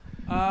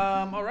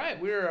All right,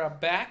 we're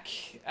back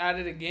at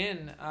it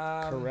again.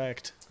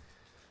 Correct.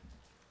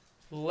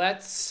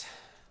 Let's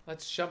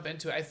jump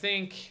into it. I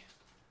think,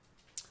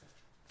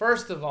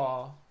 first of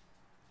all,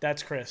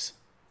 That's Chris.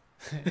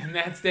 and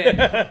that's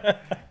Daniel.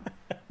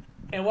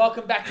 And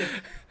welcome back to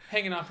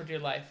Hanging On for Dear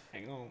Life.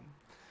 Hang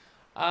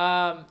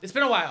on. It's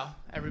been a while,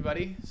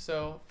 everybody.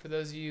 So for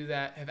those of you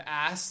that have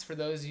asked, for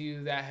those of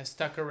you that have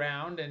stuck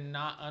around and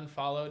not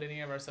unfollowed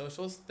any of our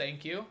socials,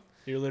 thank you.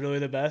 You're literally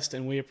the best,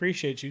 and we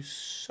appreciate you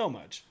so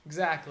much.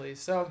 Exactly.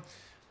 So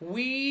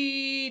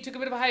we took a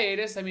bit of a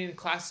hiatus. I mean,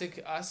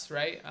 classic us,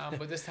 right?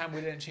 But this time we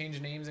didn't change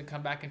names and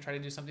come back and try to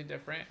do something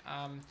different.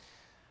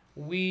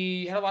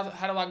 We had a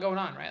lot going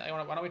on, right?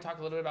 Like, why don't we talk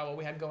a little bit about what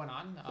we had going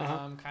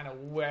on, kind of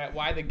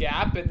why the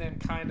gap, and then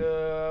kind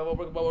of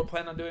what we're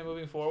planning on doing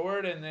moving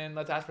forward, and then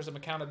let's ask for some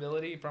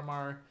accountability from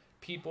our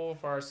people,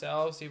 for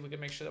ourselves, see if we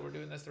can make sure that we're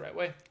doing this the right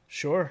way.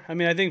 Sure. I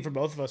mean, I think for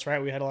both of us,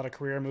 right, we had a lot of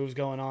career moves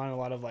going on, a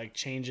lot of like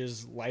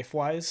changes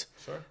life-wise.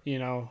 Sure. You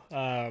know,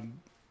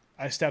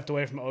 I stepped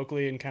away from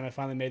Oakley and kind of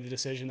finally made the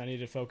decision that I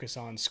needed to focus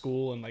on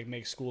school and like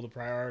make school the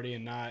priority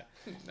and not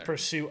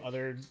pursue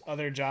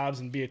other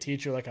jobs and be a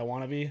teacher like I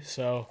want to be.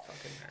 So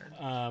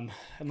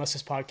unless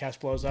this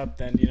podcast blows up,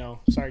 then, you know,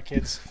 sorry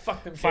kids.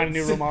 Fuck them kids. Find a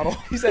new role model.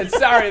 He said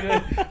sorry,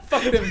 then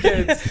fuck them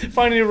kids.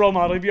 Find a new role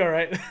model, you'll be all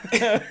right.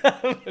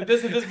 If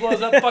this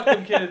blows up, fuck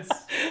them kids.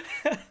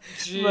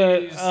 Jeez.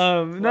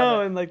 But,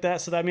 no, and like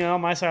that. So that, I mean, on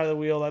my side of the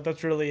wheel,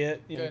 that's really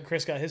it. You know, Good.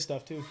 Chris got his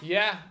stuff too.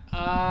 Yeah.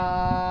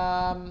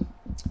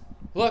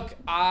 Look,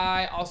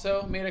 I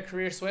also made a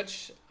career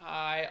switch.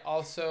 I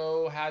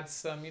also had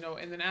some, you know,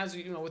 and then as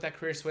you know, with that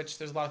career switch,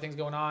 there's a lot of things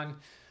going on.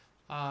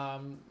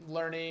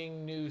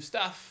 Learning new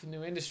stuff,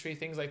 new industry,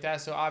 things like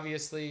that. So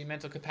obviously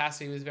mental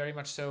capacity was very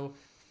much so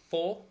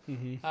full.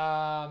 Mm-hmm.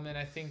 And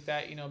I think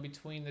that, you know,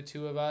 between the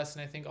two of us,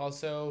 and I think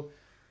also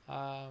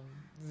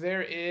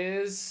there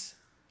is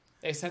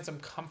a sense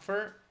of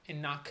comfort in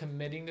not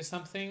committing to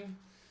something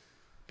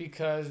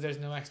because there's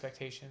no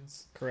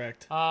expectations.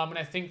 Correct. And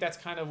I think that's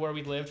kind of where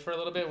we lived for a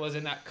little bit, was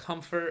in that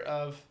comfort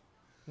of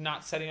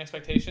not setting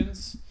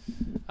expectations.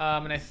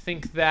 And I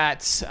think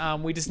that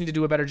we just need to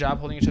do a better job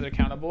holding each other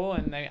accountable.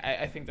 And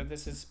I think that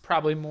this is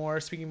probably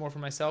speaking more for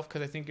myself,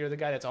 because I think you're the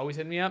guy that's always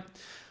hitting me up.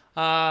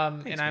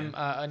 Thanks, and I'm man.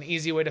 an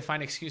easy way to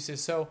find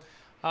excuses. So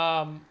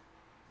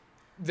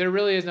there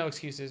really is no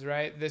excuses,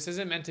 right? This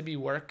isn't meant to be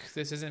work.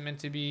 This isn't meant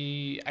to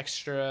be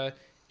extra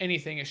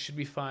anything. It should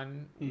be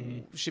fun.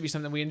 Mm-hmm. It should be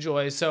something we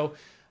enjoy. So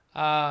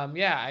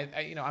yeah,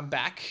 I'm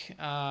back.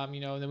 You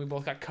know, and then we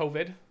both got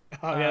COVID.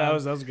 Oh yeah,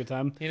 that was a good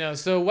time. You know,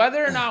 so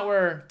whether or not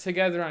we're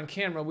together on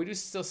camera, we do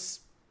still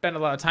spend a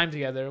lot of time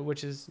together,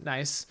 which is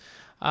nice.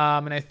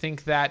 And I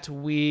think that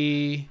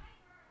we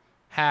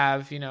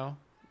have, you know,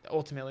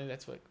 ultimately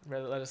that's what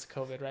led us to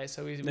COVID, right?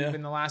 So we've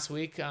been the last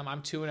week. I'm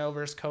 2-0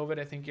 versus COVID.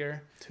 I think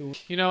you're 2.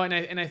 You know, and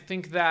I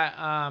think that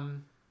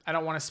I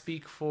don't want to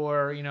speak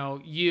for, you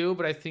know, you,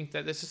 but I think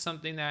that this is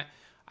something that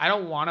I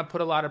don't want to put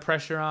a lot of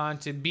pressure on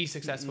to be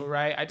successful,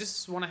 right? I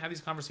just want to have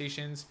these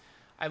conversations.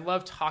 I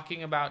love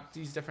talking about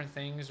these different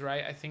things,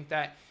 right? I think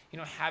that, you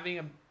know,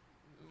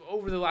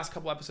 over the last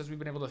couple episodes we've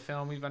been able to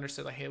film, we've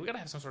understood like, hey, we got to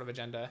have some sort of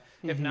agenda.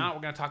 If not,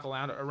 we're going to talk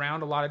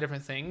around a lot of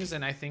different things.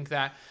 And I think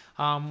that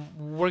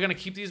we're going to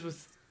keep these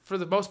for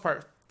the most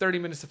part, 30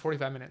 minutes to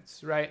 45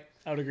 minutes, right?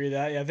 I would agree with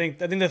that. Yeah, I think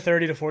the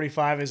 30 to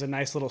 45 is a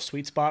nice little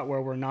sweet spot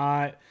where we're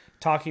not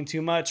talking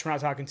too much, we're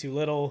not talking too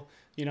little.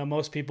 You know,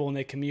 most people, when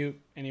they commute,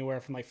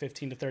 anywhere from like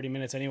 15 to 30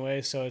 minutes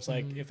anyway. So it's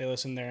like if they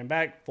listen there and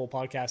back, full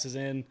podcast is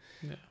in.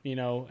 Yeah. You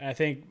know, and I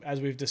think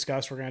as we've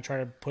discussed, we're going to try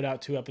to put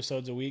out 2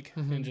 episodes a week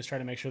and just try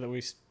to make sure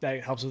that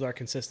that helps with our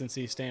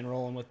consistency, staying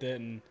rolling with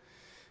it.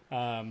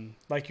 And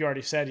like you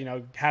already said, you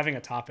know, having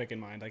a topic in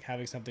mind, like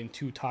having something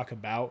to talk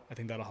about, I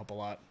think that'll help a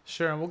lot.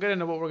 Sure. And we'll get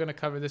into what we're going to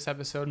cover this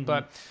episode.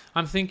 But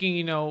I'm thinking,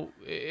 you know,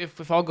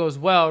 if all goes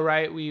well,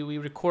 right, we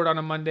record on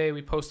a Monday,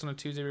 we post on a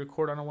Tuesday, we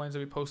record on a Wednesday,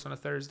 we post on a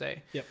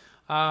Thursday. Yep.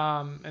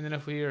 And then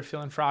if we are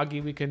feeling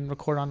froggy, we can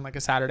record on like a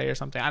Saturday or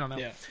something. I don't know.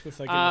 Yeah, with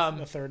like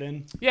a third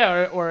in.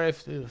 Yeah, or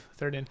if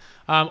third in,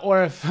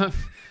 or if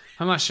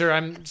I'm not sure.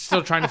 I'm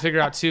still trying to figure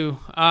out too.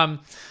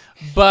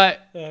 But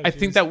I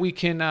think that we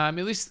can at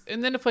least.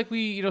 And then if like we,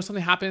 you know,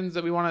 something happens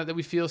that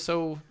we feel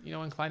so, you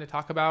know, inclined to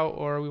talk about,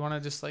 or we want to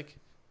just like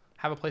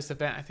have a place to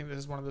vent, I think this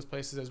is one of those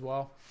places as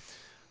well.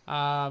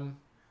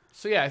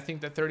 So yeah, I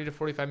think that 30 to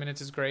 45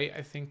 minutes is great.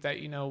 I think that,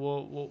 you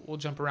know, we'll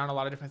jump around a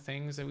lot of different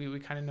things, and we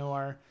kind of know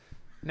our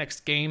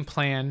next game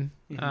plan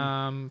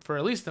for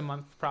at least a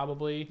month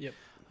probably. Yep.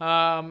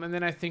 And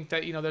then I think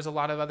that, you know, there's a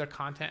lot of other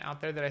content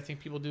out there that I think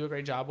people do a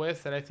great job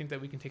with, that I think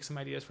that we can take some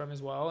ideas from as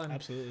well. And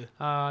absolutely.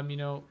 You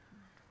know,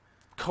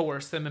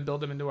 coerce them and build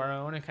them into our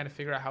own, and kind of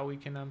figure out how we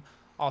can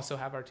also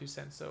have our 2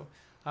 cents. So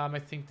I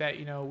think that,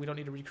 you know, we don't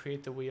need to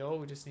recreate the wheel.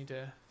 We just need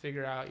to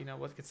figure out, you know,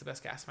 what gets the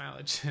best gas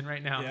mileage. And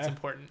right now it's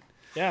important.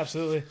 Yeah,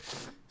 absolutely.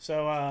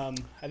 So I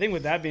think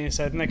with that being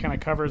said, I think that kind of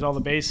covers all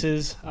the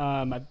bases.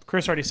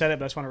 Chris already said it,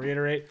 but I just want to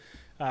reiterate.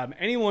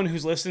 Anyone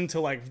who's listened to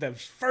like the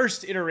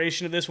first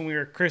iteration of this, when we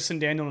were Chris and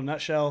Daniel in a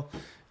nutshell,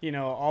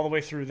 all the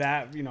way through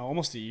that,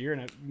 almost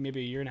maybe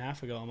a year and a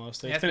half ago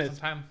almost. Yeah, it's been some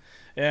time.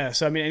 Yeah,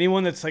 so I mean,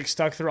 anyone that's like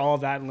stuck through all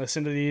of that and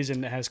listened to these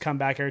and has come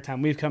back every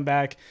time we've come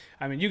back,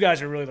 I mean, you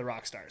guys are really the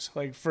rock stars,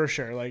 like for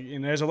sure. Like,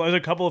 there's a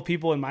couple of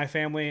people in my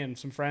family and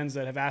some friends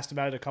that have asked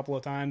about it a couple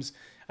of times.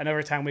 And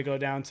every time we go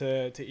down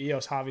to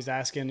EOS, Javi's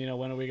asking,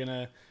 when are we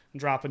gonna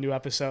drop a new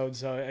episode?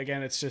 So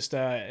again, it's just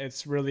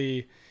it's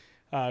really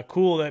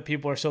cool that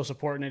people are still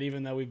supporting it,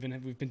 even though we've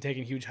been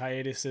taking huge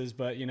hiatuses.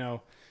 But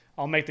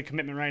I'll make the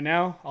commitment right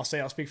now. I'll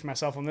speak for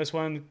myself on this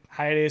one.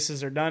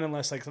 Hiatuses are done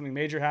unless like something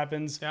major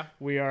happens. Yeah.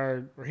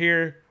 We're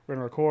here. We're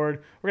gonna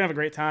record. We're gonna have a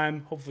great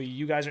time. Hopefully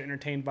you guys are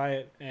entertained by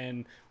it,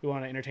 and we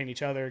want to entertain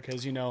each other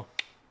because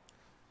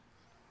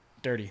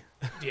dirty.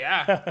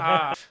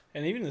 Yeah.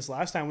 And even this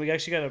last time, we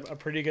actually got a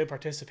pretty good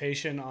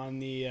participation on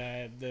the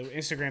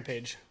Instagram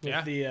page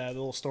with the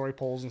little story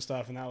polls and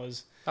stuff, and that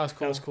was cool.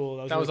 That was cool.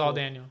 That really was all cool.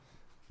 Daniel.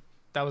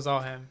 That was all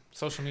him.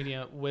 Social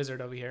media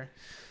wizard over here.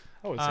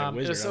 I would say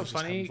wizard. It was so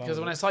funny because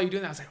when I saw you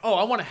doing that, I was like, oh,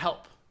 I want to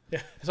help.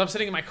 Yeah. So I'm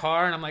sitting in my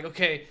car and I'm like,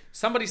 okay,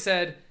 somebody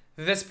said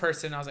this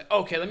person. I was like,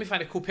 okay, let me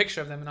find a cool picture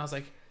of them. And I was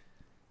like,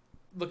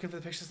 looking for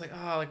the pictures, like,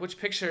 oh, like which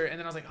picture? And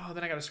then I was like, oh,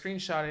 then I got to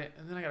screenshot it,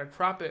 and then I got to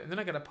crop it, and then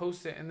I got to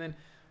post it, and then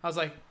I was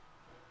like,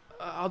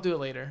 I'll do it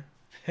later.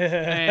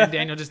 And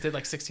Daniel just did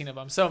like 16 of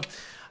them. So,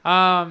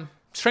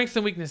 strengths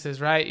and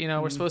weaknesses, right?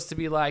 We're supposed to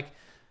be like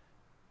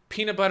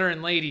peanut butter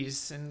and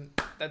ladies, and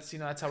that's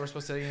how we're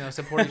supposed to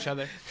support each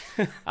other.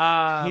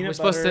 Peanut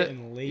butter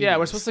and ladies. Yeah,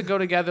 we're supposed to go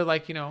together,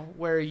 like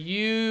where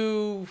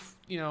you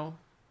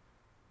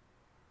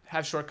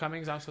have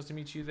shortcomings, I'm supposed to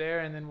meet you there,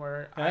 and then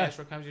where I have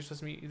shortcomings, you're supposed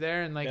to meet you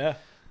there, and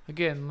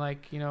again,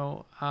 like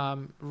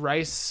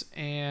rice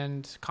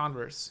and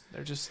Converse,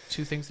 they're just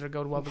two things that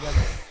go well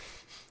together.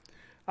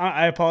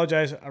 I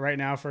apologize right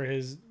now for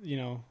his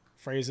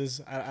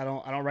phrases. I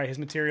don't write his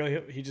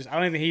material. He just, I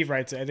don't even think he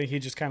writes it. I think he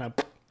just kind of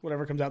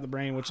whatever comes out the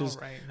brain, which is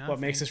what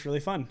makes this really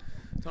fun.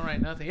 Don't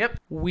write nothing. Yep.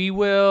 We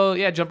will,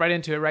 jump right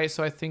into it, right?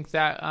 So I think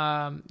that,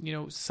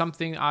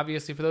 something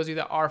obviously for those of you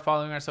that are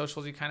following our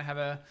socials, you kind of have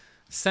a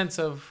sense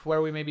of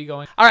where we may be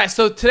going. All right.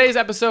 So today's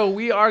episode,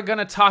 we are going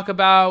to talk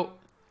about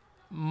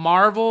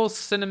Marvel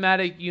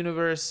Cinematic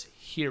Universe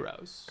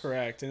heroes.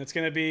 Correct. And it's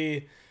going to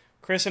be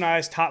Chris and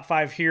I's top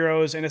 5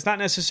 heroes. And it's not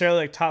necessarily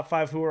like top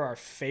 5 who are our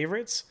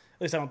favorites.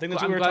 At least I don't think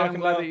that's what we were talking about.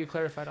 I'm glad that you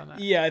clarified on that.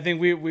 Yeah, I think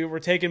we were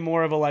taking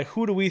more of a like,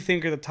 who do we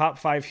think are the top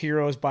 5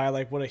 heroes by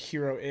like what a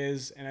hero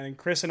is? And I think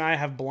Chris and I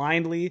have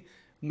blindly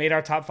made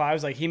our top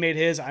 5s. Like he made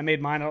his, I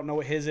made mine. I don't know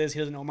what his is. He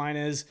doesn't know what mine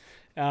is.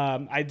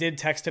 I did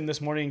text him this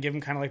morning and give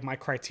him kind of like my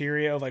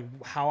criteria of like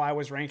how I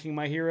was ranking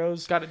my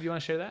heroes. Got it. Do you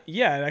want to share that?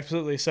 Yeah,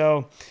 absolutely.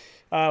 So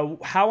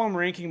how I'm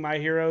ranking my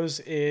heroes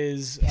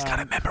is he's got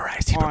it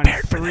memorized. He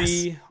prepared for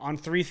this. On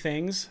 3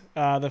 things.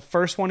 The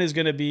first one is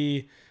going to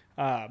be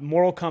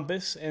moral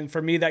compass, and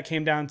for me that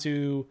came down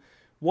to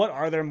what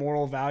are their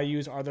moral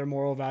values? Are their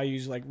moral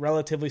values like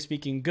relatively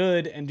speaking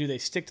good, and do they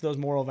stick to those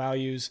moral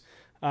values?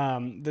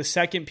 The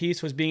second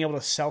piece was being able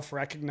to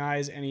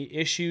self-recognize any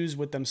issues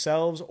with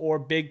themselves or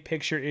big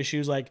picture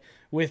issues like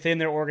within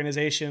their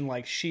organization,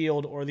 like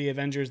SHIELD or the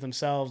Avengers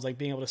themselves, like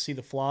being able to see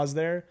the flaws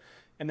there.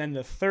 And then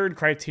the third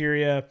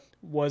criteria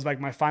was like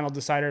my final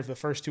decider if the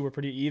first 2 were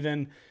pretty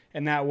even,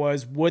 and that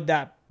was would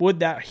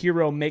that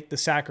hero make the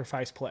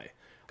sacrifice play?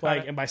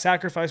 And by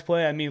sacrifice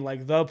play, I mean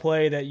like the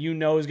play that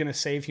is going to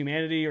save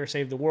humanity or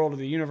save the world or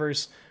the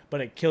universe, but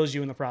it kills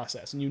you in the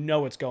process, and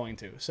it's going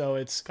to. So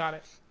it's got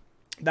it.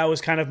 That was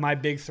kind of my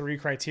big 3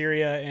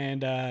 criteria,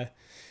 and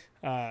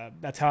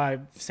that's how I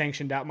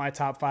sanctioned out my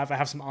top 5. I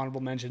have some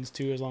honorable mentions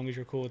too, as long as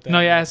you're cool with that. No,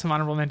 yeah, I have some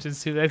honorable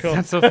mentions too.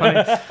 That's so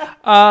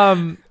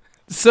funny.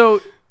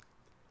 So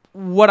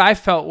what I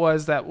felt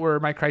was that were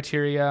my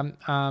criteria.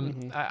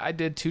 I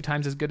did 2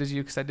 times as good as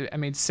you because I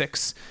made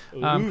 6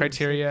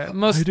 criteria.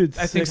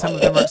 I think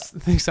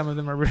some of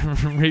them are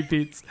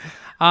repeats.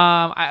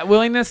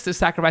 Willingness to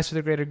sacrifice for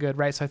the greater good,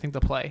 right? So I think the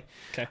play.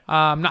 Okay.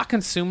 Not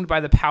consumed by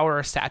the power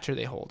or stature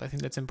they hold. I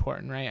think that's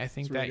important, right? I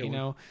think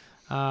that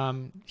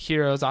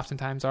heroes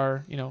oftentimes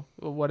are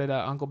what did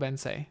Uncle Ben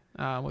say?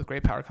 With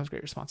great power comes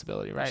great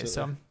responsibility, right?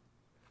 Absolutely. So.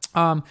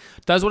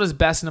 Does what is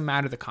best no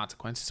matter the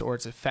consequences or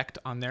its effect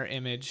on their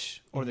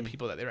image or the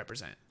people that they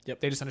represent. Yep.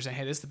 They just understand,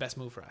 hey, this is the best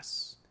move for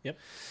us. Yep.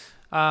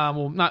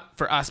 Well, not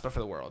for us, but for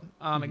the world.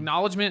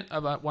 Acknowledgement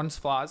of one's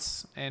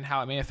flaws and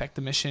how it may affect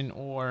the mission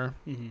or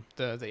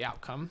the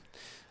outcome.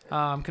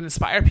 Can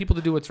inspire people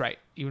to do what's right,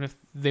 even if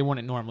they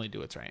wouldn't normally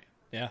do what's right.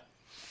 Yeah.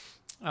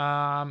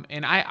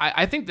 And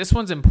I think this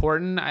one's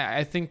important.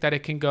 I think that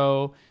it can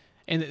go...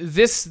 And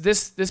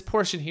this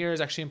portion here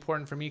is actually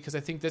important for me because I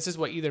think this is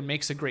what either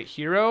makes a great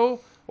hero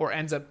or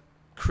ends up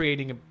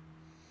creating a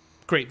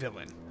great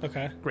villain.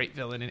 Okay. Great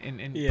villain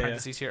in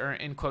parentheses here, or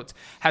in quotes,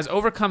 has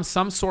overcome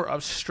some sort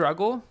of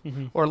struggle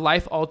or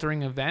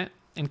life-altering event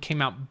and came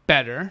out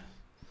better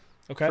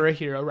for a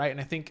hero, right?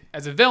 And I think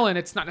as a villain,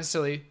 it's not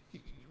necessarily...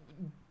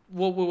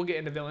 We'll get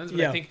into villains,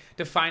 but I think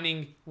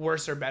defining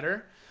worse or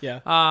better. Yeah.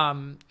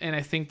 And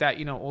I think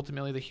that,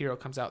 ultimately the hero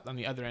comes out on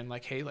the other end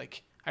like, hey,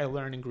 like... I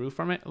learned and grew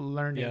from it.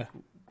 And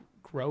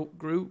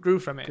grew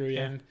from it,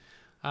 yeah.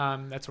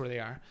 and that's where they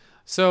are.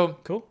 So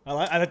Cool.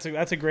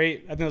 That's a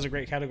great. I think those are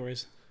great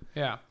categories.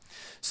 yeah.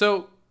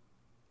 So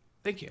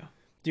thank you.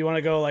 Do you want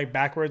to go like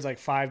backwards, like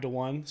 5 to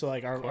 1? So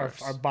like our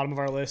course. bottom of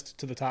our list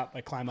to the top,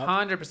 like climb up.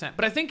 100%.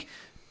 But I think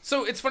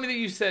so. It's funny that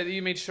you said that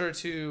you made sure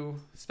to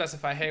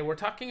specify. Hey, we're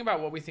talking about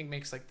what we think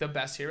makes like the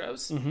best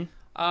heroes. Mm-hmm.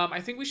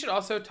 I think we should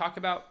also talk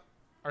about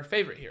our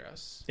favorite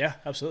heroes. Yeah,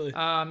 absolutely.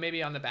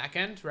 Maybe on the back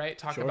end, right?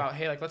 Talk Sure. about,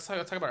 hey, like let's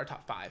talk about our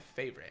top 5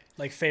 favorite.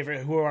 Like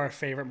favorite, who are our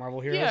favorite Marvel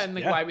heroes? Yeah, and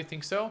like why we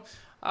think so.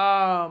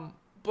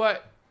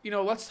 But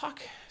let's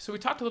talk. So we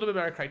talked a little bit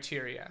about our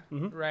criteria,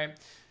 right?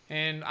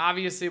 And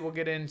obviously we'll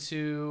get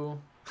into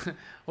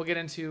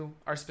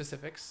our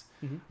specifics.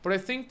 Mm-hmm. But I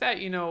think that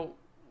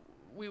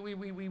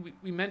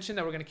we mentioned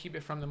that we're going to keep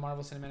it from the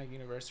Marvel Cinematic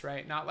Universe,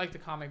 right? Not like the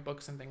comic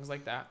books and things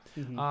like that.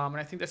 Mm-hmm. And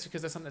I think that's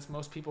because that's something that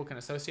most people can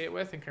associate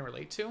with and can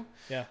relate to.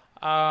 Yeah.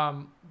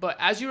 But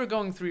as you were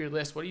going through your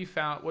list, what did you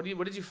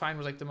find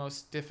was like the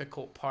most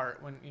difficult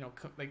part when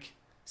like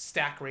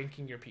stack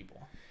ranking your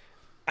people?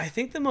 I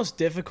think the most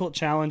difficult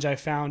challenge I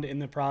found in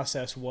the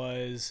process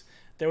was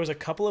there was a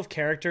couple of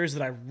characters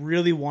that I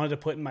really wanted to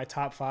put in my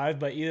top 5,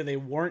 but either they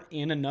weren't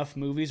in enough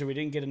movies or we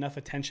didn't get enough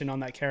attention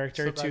on that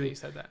character to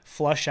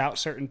flush out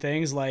certain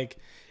things. Like,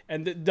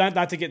 and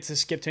not to get to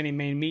skip to any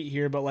main meat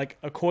here, but like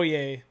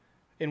Okoye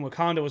in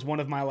Wakanda was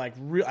one of my like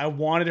I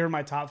wanted her in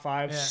my top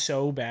 5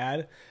 so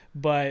bad,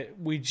 but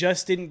we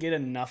just didn't get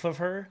enough of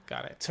her.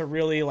 Got it. To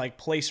really like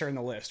place her in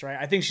the list, right?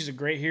 I think she's a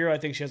great hero. I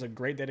think she has a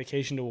great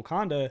dedication to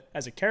Wakanda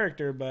as a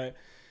character, but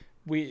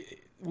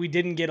we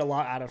didn't get a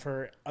lot out of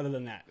her other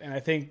than that. And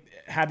I think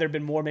had there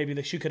been more, maybe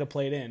that she could have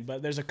played in.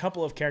 But there's a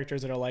couple of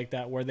characters that are like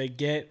that where they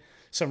get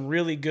some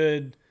really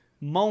good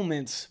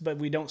moments, but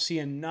we don't see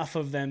enough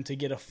of them to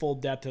get a full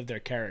depth of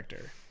their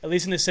character. At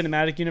least in the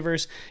cinematic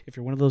universe, if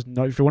you're one of those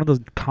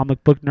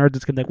comic book nerds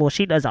that's gonna be like, well,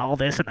 she does all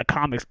this in the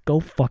comics, go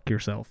fuck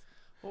yourself.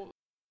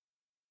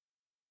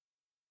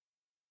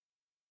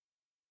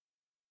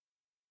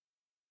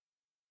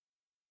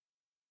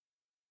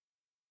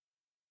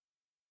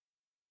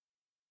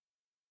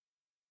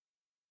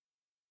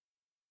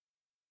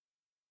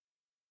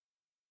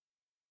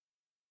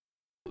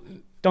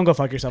 Don't go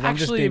fuck yourself.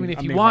 Actually,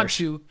 if you want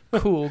to,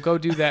 cool, go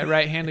do that,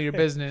 right? Handle your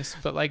business,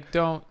 but like,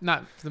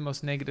 not for the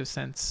most negative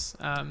sense.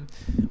 I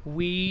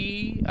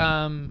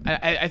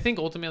think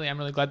ultimately, I'm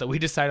really glad that we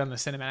decided on the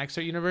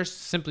cinematic universe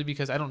simply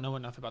because I don't know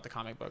enough about the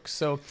comic books.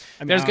 So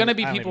there's going to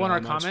be people in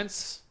our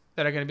comments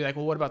that are going to be like,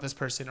 well, what about this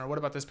person? Or what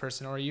about this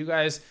person? Or you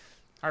guys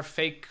are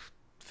fake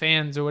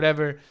fans or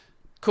whatever.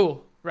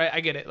 Cool. Right,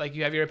 I get it. Like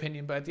you have your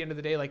opinion, but at the end of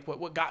the day, like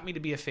what got me to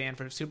be a fan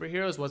for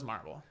superheroes was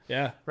Marvel.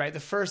 Yeah. Right. The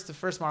first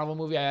Marvel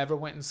movie I ever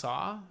went and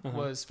saw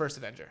was First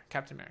Avenger,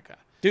 Captain America.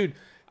 Dude,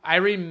 I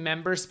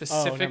remember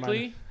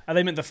specifically. I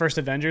think meant the first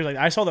Avengers. Like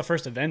I saw the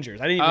first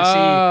Avengers. I didn't even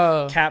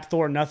see Cap,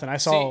 Thor, nothing. I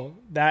saw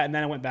that, and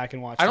then I went back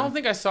and watched. I don't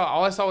think I saw.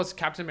 All I saw was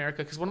Captain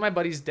America because one of my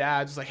buddy's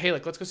dads was like, "Hey,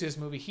 like let's go see this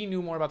movie." He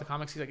knew more about the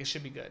comics. He's like, "It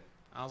should be good."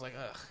 I was like,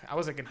 ugh. I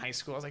was like in high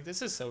school. I was like,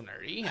 this is so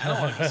nerdy. I don't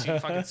want to see a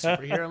fucking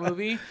superhero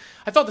movie.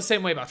 I felt the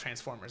same way about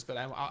Transformers, but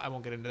I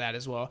won't get into that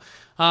as well.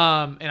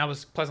 And I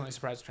was pleasantly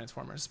surprised with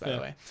Transformers, by the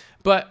way.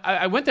 But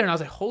I went there and I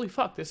was like, holy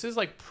fuck, this is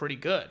like pretty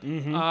good.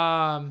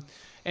 Mm-hmm.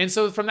 And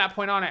so from that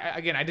point on,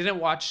 I didn't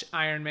watch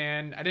Iron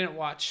Man. I didn't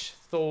watch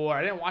Thor.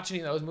 I didn't watch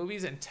any of those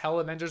movies until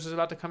Avengers was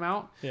about to come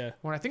out. Yeah.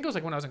 When I think it was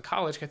like when I was in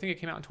college. I think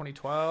it came out in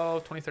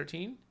 2012,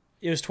 2013.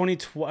 It was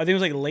 2012. I think it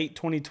was like late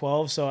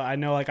 2012. So I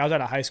know, like, I was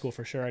out of high school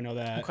for sure. I know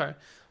that. Okay,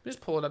 just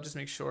pull it up, just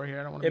make sure here.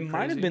 I don't want to. It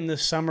might have been the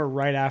summer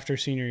right after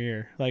senior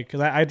year, like,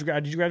 because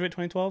did you graduate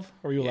 2012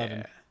 or were you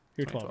 11?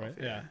 You're 12, right?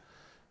 Yeah.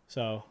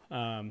 So,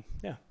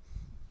 yeah.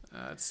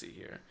 Let's see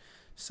here.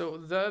 So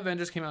the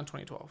Avengers came out in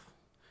 2012,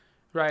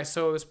 right?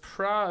 So it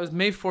was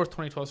May 4th,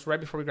 2012, so right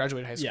before we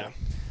graduated high school.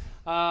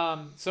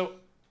 Yeah. So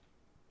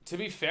to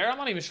be fair, I'm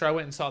not even sure I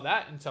went and saw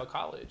that until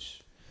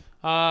college.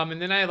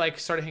 And then I like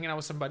started hanging out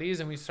with some buddies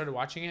and we started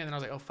watching it and then I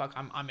was like, oh fuck,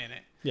 I'm in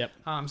it. Yep.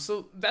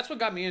 So that's what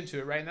got me into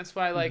it, right? And that's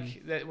why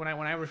like that when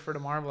I refer to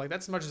Marvel, like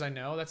that's as much as I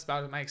know. That's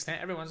about my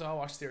extent. Every once in a while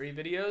I'll watch theory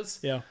videos.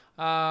 Yeah.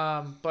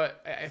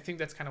 But I think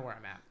that's kind of where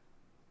I'm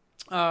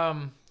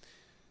at.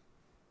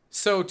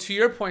 So to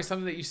your point,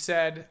 something that you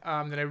said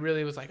that I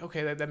really was like,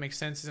 okay, that makes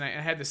sense. And I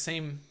had the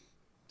same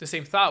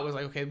thought was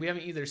like, okay, we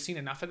haven't either seen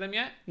enough of them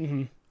yet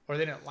or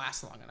they didn't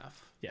last long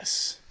enough.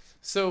 Yes.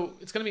 So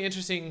it's going to be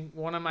interesting.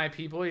 One of my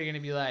people, you're going to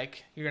be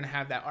like, you're going to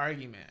have that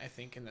argument, I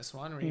think, in this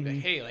one where you're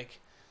like, hey, like,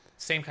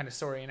 same kind of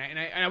story. And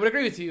I would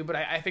agree with you, but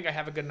I think I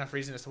have a good enough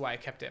reason as to why I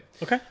kept it.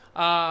 Okay.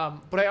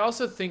 But I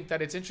also think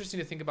that it's interesting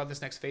to think about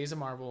this next phase of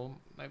Marvel,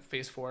 like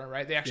Phase 4,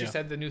 right? They actually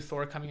said the new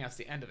Thor coming out is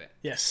the end of it.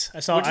 Yes. I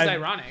saw. Which is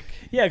ironic.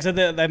 Yeah, because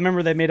I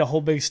remember they made a whole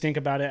big stink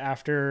about it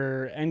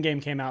after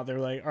Endgame came out. They were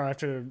like, or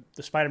after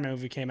the Spider-Man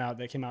movie came out,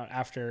 that came out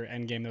after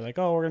Endgame. They're like,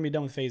 oh, we're going to be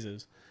done with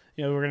phases.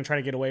 You know, we're going to try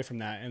to get away from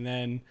that. And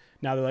then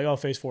now they're like, oh,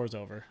 Phase 4 is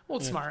over. Well,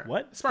 it's smart.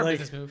 What? Smart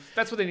business move.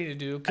 That's what they need to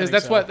do because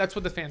that's what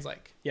the fans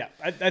like. Yeah.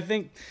 I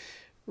think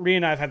Rhea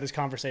and I have had this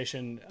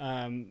conversation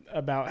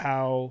about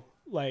how,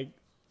 like,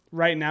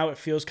 right now it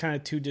feels kind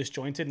of too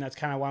disjointed, and that's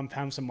kind of why I'm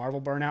having some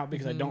Marvel burnout,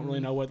 because I don't really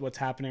know what's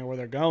happening or where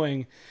they're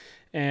going.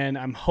 And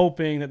I'm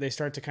hoping that they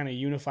start to kind of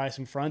unify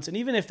some fronts. And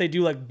even if they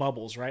do like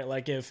bubbles, right?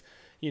 Like if,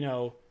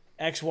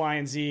 X, Y,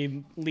 and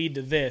Z lead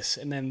to this,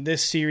 and then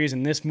this series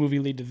and this movie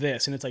lead to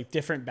this, and it's like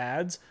different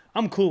bads,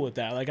 I'm cool with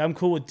that. Like, I'm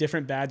cool with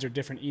different bads or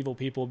different evil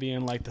people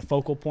being like the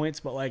focal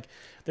points, but like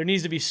there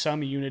needs to be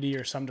some unity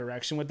or some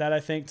direction with that, I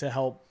think, to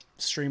help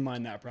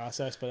streamline that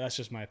process. But that's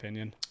just my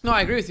opinion. No,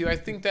 I agree with you. I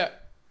think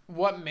that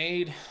what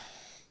made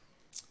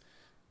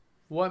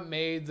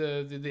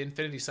the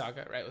Infinity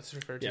Saga, right? Let's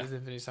refer to it as the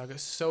Infinity Saga,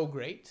 so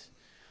great,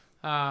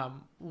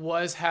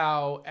 was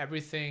how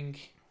everything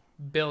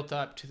built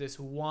up to this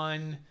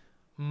one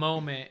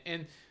moment.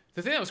 And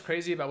the thing that was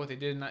crazy about what they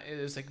did, and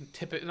it was like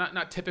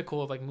not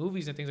typical of like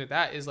movies and things like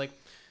that, is like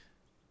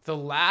the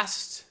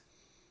last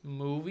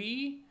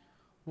movie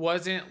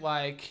wasn't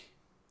like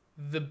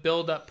the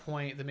build up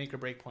point, the make or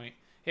break point.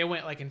 It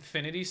went like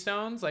Infinity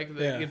Stones, like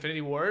the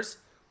Infinity Wars,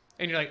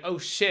 and you're like, oh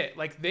shit!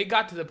 Like they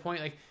got to the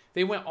point, like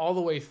they went all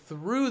the way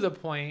through the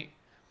point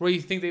where you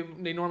think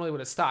they normally would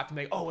have stopped and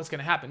be like, oh, what's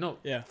gonna happen? No,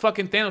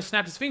 fucking Thanos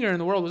snapped his finger and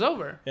the world was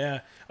over. Yeah,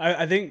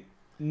 I think.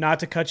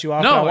 Not to cut you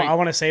off, no, I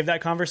want to save that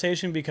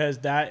conversation because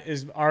that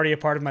is already a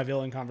part of my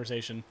villain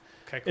conversation.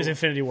 Okay, cool. Is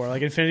Infinity War.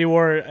 Like Infinity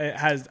War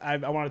has, I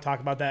want to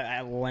talk about that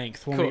at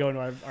length when we go into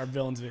our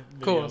villains video.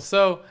 Cool.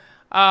 So,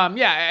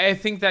 I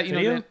think that,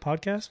 video,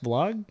 podcast,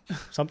 vlog,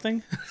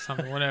 something,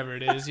 whatever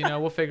it is,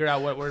 we'll figure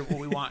out what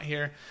we want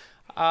here.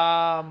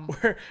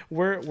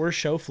 We're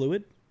show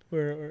fluid.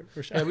 We're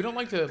show. Yeah, we don't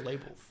like to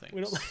label things.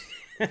 We don't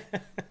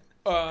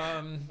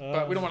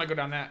but we don't want to go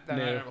down that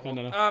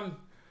No.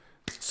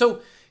 So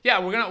yeah,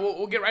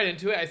 we'll get right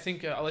into it. I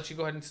think I'll let you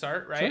go ahead and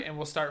start, right? Sure. And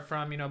we'll start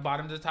from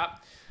bottom to the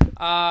top.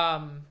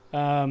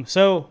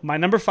 So my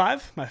number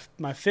 5,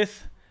 my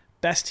 5th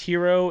best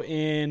hero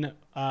in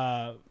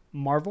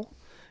Marvel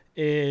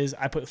is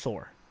I put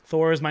Thor.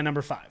 Thor is my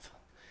number 5,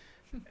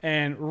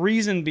 and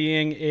reason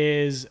being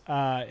is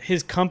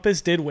his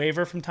compass did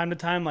waver from time to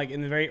time. Like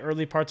in the very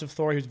early parts of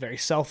Thor, he was very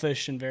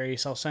selfish and very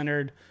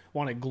self-centered,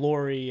 wanted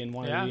glory and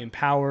wanted to be in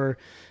power.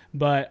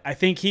 But I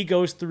think he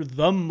goes through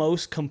the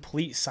most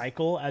complete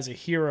cycle as a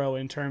hero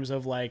in terms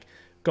of like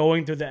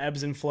going through the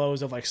ebbs and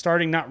flows of like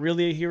starting not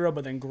really a hero,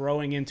 but then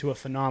growing into a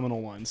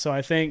phenomenal one. So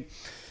I think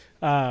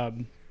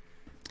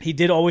he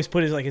did always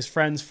put his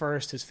friends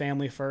first, his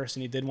family first,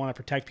 and he did want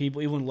to protect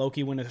people. Even when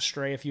Loki went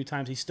astray a few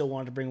times, he still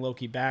wanted to bring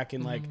Loki back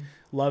and like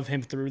love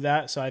him through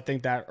that. So I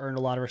think that earned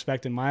a lot of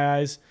respect in my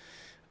eyes.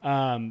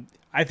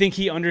 I think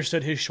he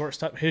understood his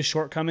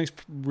shortcomings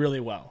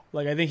really well.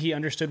 Like I think he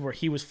understood where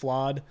he was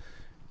flawed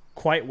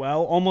quite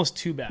well, almost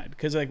too bad,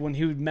 because like when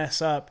he would mess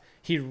up,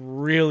 he'd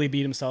really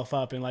beat himself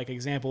up. And like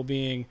example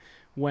being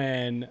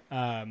when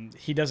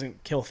he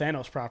doesn't kill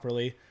Thanos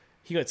properly,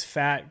 he gets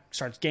fat,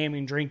 starts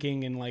gaming,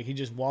 drinking, and like he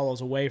just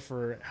wallows away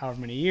for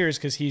however many years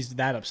because he's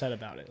that upset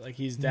about it. Like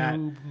he's that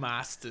Noob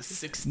Master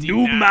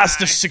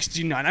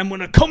 69. I'm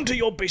gonna come to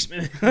your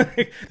basement.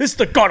 This is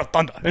the God of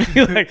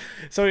Thunder.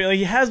 So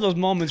he has those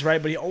moments,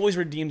 right? But he always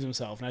redeems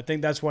himself, and I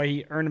think that's why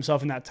he earned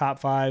himself in that top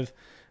 5.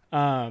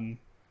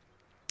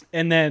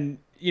 And then,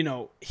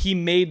 he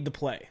made the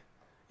play.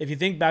 If you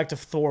think back to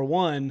Thor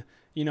 1,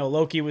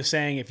 Loki was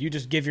saying, if you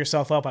just give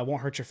yourself up, I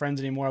won't hurt your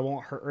friends anymore. I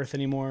won't hurt Earth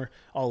anymore.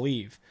 I'll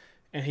leave.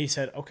 And he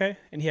said, okay.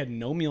 And he had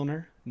no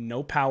Mjolnir,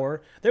 no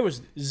power. There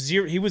was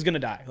zero. He was going to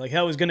die. Like,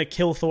 that was going to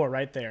kill Thor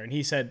right there. And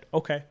he said,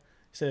 okay.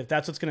 He said, if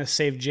that's what's going to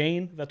save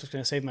Jane, if that's what's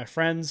going to save my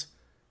friends,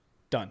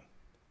 done.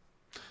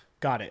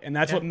 Got it. And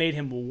that's what made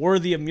him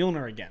worthy of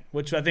Mjolnir again,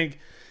 which I think,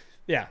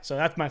 so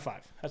that's my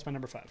 5. That's my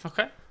number 5.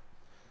 Okay.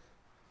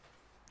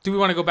 Do we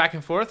want to go back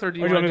and forth, or do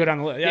you want to go down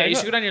the list? Yeah, you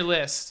should go down your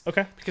list.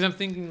 Okay. Because I'm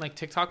thinking like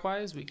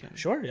TikTok-wise, we can.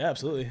 Sure, yeah,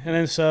 absolutely. And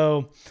then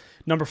so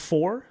number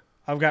 4,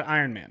 I've got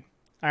Iron Man.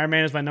 Iron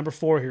Man is my number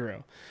 4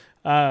 hero.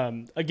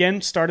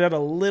 Again, started out a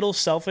little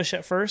selfish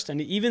at first, and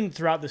even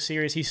throughout the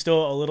series, he's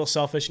still a little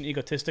selfish and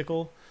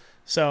egotistical.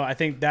 So I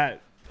think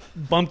that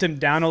bumped him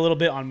down a little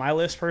bit on my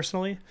list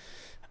personally.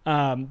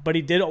 But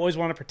he did always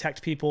want to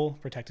protect people,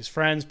 protect his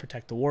friends,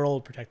 protect the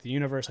world, protect the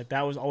universe. Like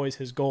that was always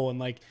his goal. And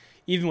like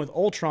even with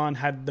Ultron,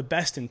 had the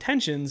best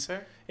intentions.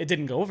 Fair. It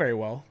didn't go very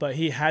well, but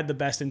he had the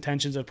best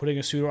intentions of putting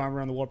a suit of armor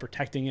around the world,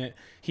 protecting it.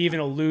 He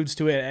even alludes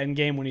to it at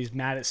Endgame when he's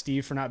mad at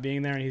Steve for not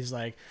being there, and he's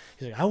like,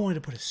 I wanted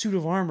to put a suit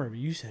of armor, but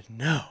you said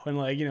no, and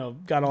like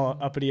got all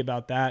uppity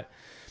about that.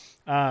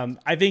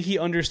 I think he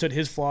understood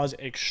his flaws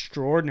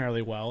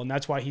extraordinarily well, and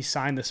that's why he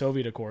signed the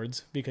Soviet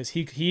Accords, because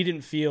he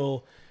didn't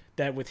feel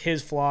that with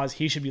his flaws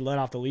he should be let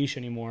off the leash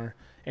anymore,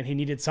 and he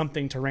needed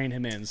something to rein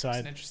him in. So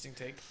that's an interesting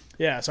take.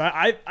 Yeah, so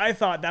I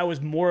thought that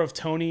was more of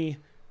Tony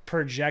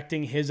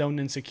projecting his own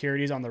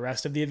insecurities on the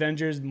rest of the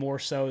Avengers more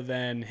so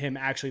than him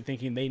actually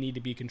thinking they need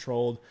to be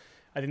controlled.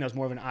 I think that was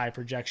more of an I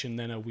projection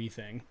than a we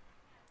thing.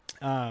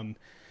 And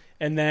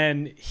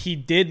then he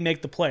did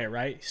make the play,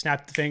 right? He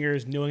snapped the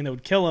fingers knowing they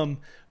would kill him.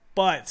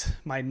 But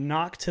my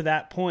knock to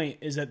that point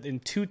is that in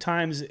 2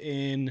 times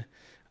in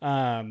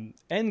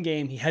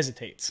Endgame, he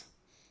hesitates.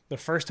 The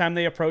first time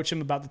they approach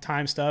him about the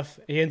time stuff,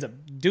 he ends up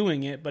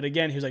doing it. But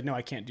again, he was like, no,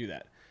 I can't do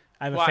that.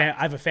 I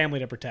have a family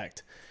to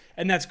protect.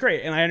 And that's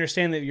great. And I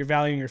understand that you're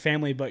valuing your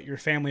family, but your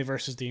family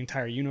versus the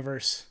entire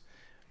universe,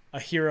 a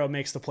hero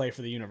makes the play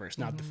for the universe,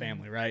 not the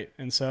family, right?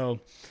 And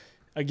so,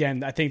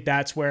 again, I think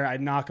that's where I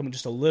knock him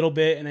just a little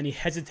bit. And then he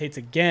hesitates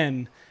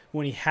again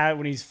when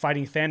he's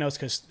fighting Thanos,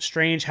 because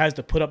Strange has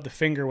to put up the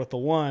finger with the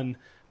one,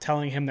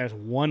 telling him there's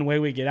one way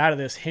we get out of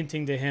this,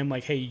 hinting to him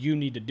like, hey, you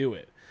need to do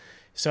it.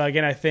 So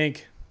again, I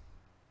think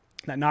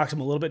that knocks him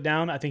a little bit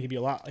down. I think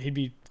he'd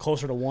be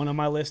closer to 1 on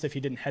my list if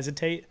he didn't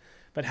hesitate.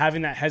 But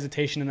having that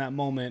hesitation in that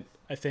moment,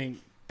 I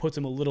think, puts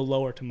him a little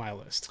lower to my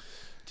list.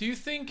 Do you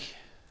think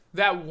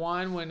that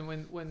one,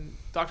 when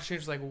Doctor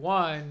Strange was like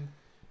 1,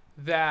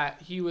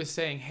 that he was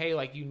saying, hey,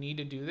 like, you need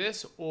to do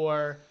this?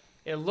 Or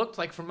it looked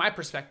like, from my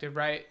perspective,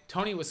 right,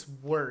 Tony was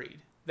worried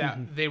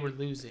that they were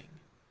losing.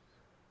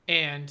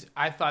 And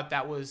I thought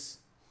that was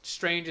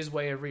Strange's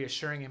way of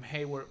reassuring him,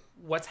 hey,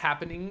 what's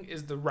happening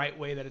is the right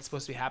way that it's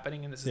supposed to be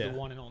happening, and this is the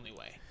one and only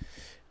way.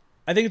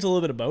 I think it's a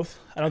little bit of both.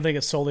 I don't think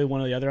it's solely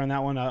one or the other on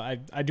that one.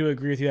 I do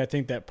agree with you. I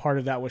think that part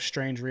of that was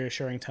Strange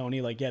reassuring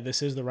Tony, like, yeah,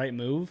 this is the right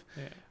move.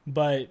 Yeah.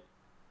 But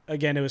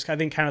again, it was, I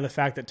think, kind of the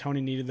fact that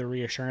Tony needed the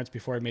reassurance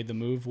before he made the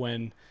move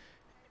when,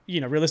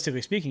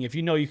 realistically speaking, if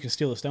you know you can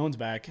steal the stones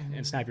back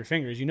and snap your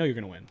fingers, you know you're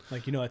going to win.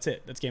 Like, that's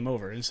it. That's game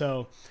over. And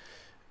so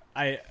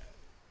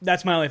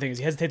that's my only thing, is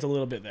he hesitates a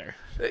little bit there.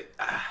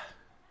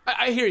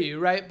 I hear you,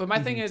 right? But my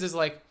thing is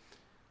like,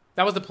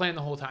 that was the plan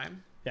the whole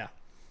time. Yeah.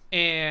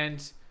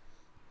 And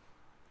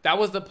that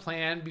was the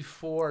plan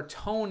before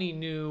Tony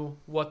knew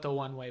what the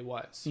one way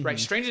was, right?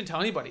 Strange didn't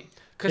tell anybody,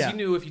 because he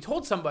knew if he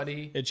told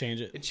somebody, it'd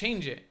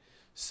change it.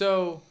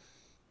 So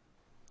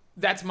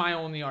that's my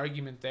only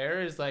argument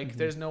there, is like,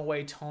 there's no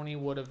way Tony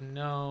would have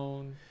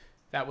known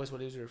that was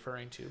what he was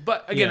referring to.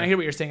 But again, I hear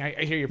what you're saying.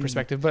 I hear your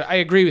perspective, but I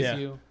agree with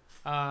you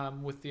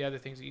with the other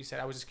things that you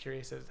said. I was just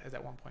curious as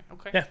at one point.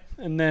 Okay. Yeah.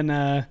 And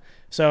then,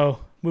 so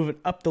moving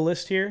up the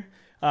list here,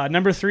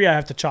 number 3, I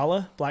have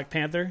T'Challa, Black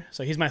Panther.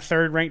 So he's my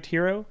 3rd ranked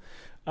hero.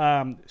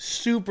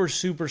 Super,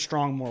 super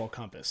strong moral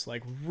compass,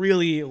 like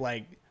really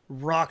like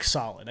rock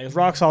solid. As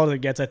rock solid as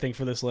it gets, I think,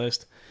 for this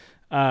list.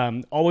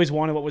 Always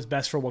wanted what was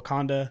best for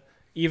Wakanda.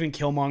 Even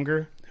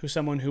Killmonger, who's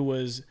someone who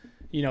was,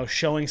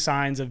 showing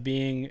signs of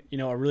being,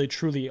 a really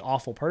truly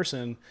awful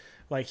person.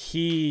 Like,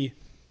 he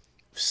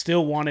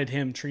still wanted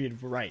him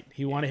treated right.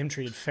 He wanted him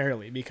treated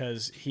fairly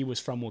because he was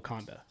from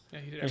Wakanda. Yeah,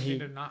 he did everything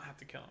to not have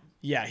to kill him.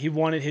 Yeah, he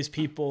wanted his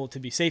people to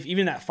be safe.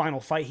 Even that final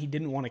fight, he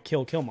didn't want to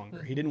kill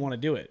Killmonger. He didn't want to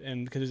do it,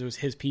 and because it was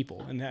his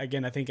people. And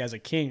again, I think as a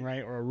king,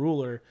 right, or a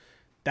ruler,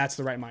 that's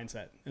the right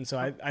mindset. And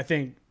so I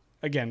think,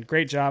 again,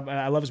 great job.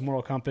 I love his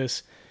moral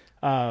compass.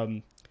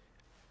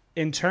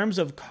 In terms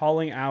of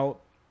calling out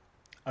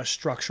a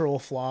structural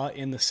flaw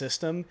in the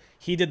system,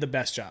 he did the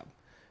best job,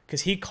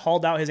 because he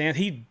called out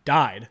he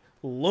died,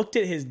 looked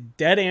at his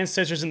dead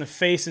ancestors in the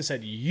face and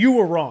said, you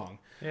were wrong.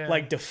 Yeah.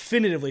 Like,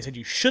 definitively said,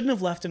 you shouldn't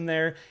have left him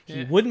there.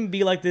 He wouldn't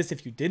be like this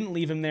if you didn't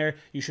leave him there.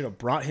 You should have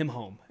brought him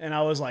home. And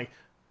I was like,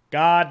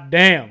 God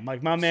damn.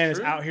 Like, my man is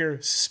out here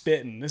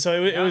spitting. And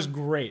so it was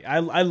great.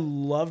 I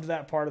loved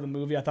that part of the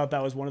movie. I thought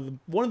that was one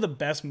of the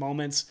best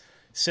moments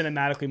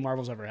cinematically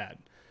Marvel's ever had.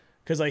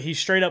 Because, like, he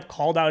straight up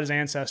called out his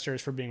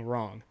ancestors for being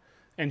wrong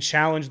and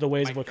challenged the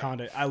ways of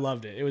Wakanda. I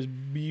loved it. It was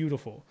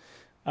beautiful.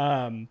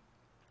 The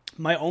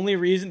only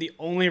reason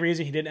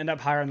he didn't end up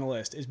higher on the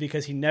list is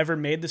because he never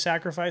made the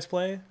sacrifice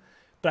play,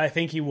 but I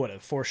think he would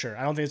have, for sure.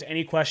 I don't think there's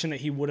any question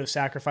that he would have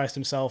sacrificed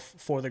himself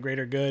for the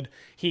greater good.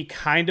 He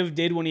kind of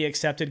did when he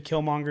accepted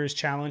Killmonger's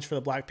challenge for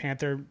the Black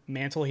Panther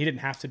mantle. He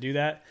didn't have to do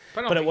that.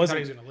 But it wasn't,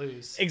 he was going to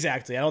lose.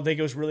 Exactly. I don't think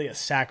it was really a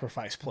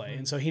sacrifice play.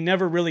 And so he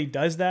never really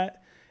does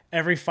that.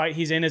 Every fight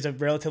he's in is a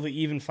relatively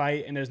even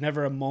fight, and there's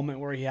never a moment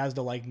where he has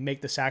to, like,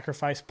 make the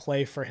sacrifice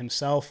play for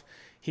himself.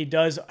 He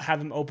does have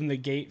them open the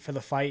gate for the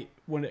fight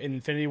when in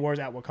Infinity Wars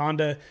at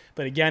Wakanda,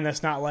 but again,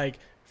 that's not like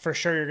for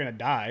sure you're going to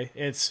die.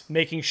 It's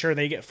making sure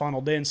they get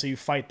funneled in so you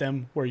fight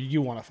them where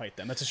you want to fight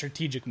them. That's a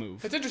strategic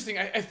move. It's interesting.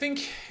 I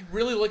think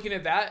really looking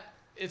at that,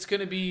 it's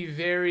going to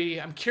be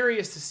I'm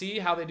curious to see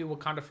how they do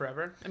Wakanda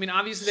Forever. I mean,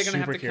 obviously they're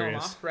going to have to kill him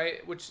off,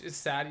 right? Which is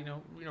sad,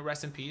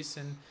 rest in peace.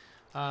 And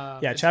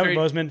Chadwick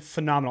Boseman,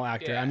 phenomenal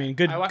actor. Yeah. I mean,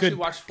 good. I actually good,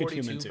 watched good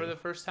 42 human too. for the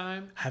first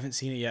time. I haven't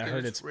seen it yet. I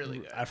heard it's really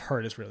good. I've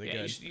heard it's really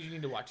good. You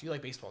need to watch it. You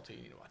like baseball too.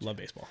 You need to watch Love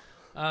baseball.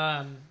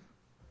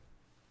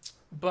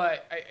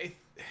 But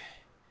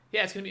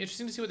it's going to be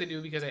interesting to see what they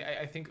do, because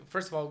I think,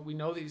 first of all, we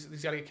know these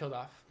got to get killed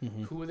off.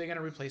 Mm-hmm. Who are they going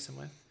to replace him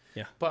with?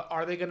 Yeah. But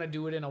are they going to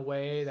do it in a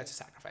way that's a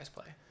sacrifice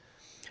play?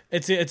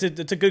 It's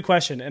a good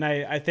question, and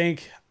I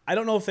think, I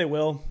don't know if they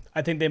will.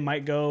 I think they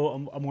might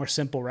go a more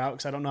simple route,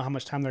 because I don't know how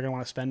much time they're going to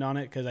want to spend on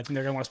it, because I think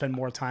they're going to want to spend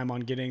more time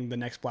on getting the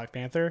next Black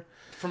Panther.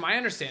 From my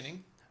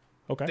understanding,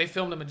 they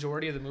filmed a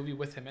majority of the movie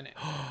with him in it.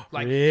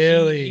 Like,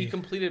 really? He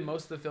completed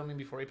most of the filming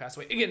before he passed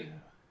away. Again,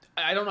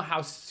 I don't know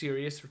how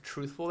serious or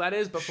truthful that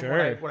is, but from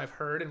what I've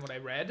heard and what I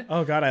read.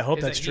 Oh God, I hope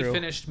that's true. He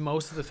finished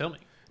most of the filming.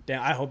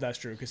 Damn, I hope that's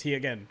true because he,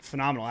 again,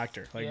 phenomenal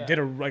actor. Like, Yeah. did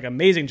a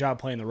amazing job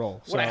playing the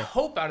role. What I So,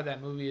 hope out of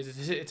that movie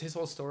is it's his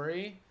whole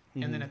story,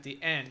 and then at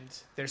the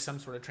end, there's some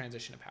sort of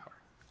transition of power.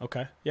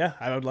 okay. Yeah,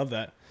 I would love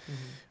that.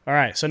 All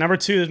right. So, number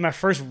 2 is my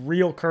first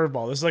real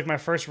curveball. This is like my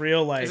first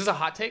real, like. Is this a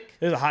hot take?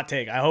 This is a hot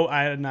take.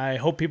 I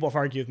hope people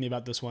argue with me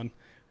about this one.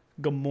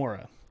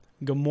 Gamora.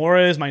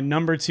 Gamora is my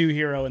number 2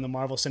 hero in the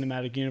Marvel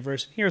Cinematic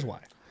Universe. Here's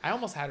why. I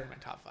almost had her in my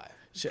top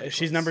 5.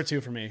 She's number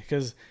 2 for me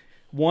because,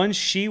 one,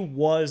 she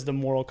was the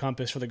moral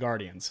compass for the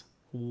Guardians.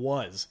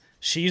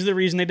 She's the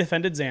reason they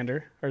defended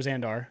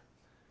Xandar.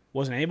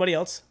 Wasn't anybody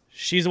else.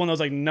 She's the one that was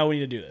like, no, we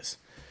need to do this.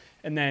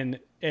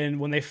 And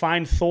when they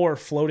find Thor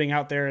floating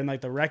out there in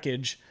like the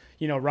wreckage,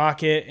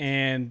 Rocket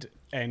and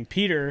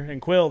Peter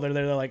and Quill,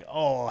 they're like,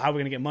 oh, how are we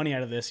gonna get money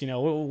out of this?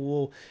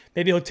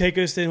 Maybe he'll take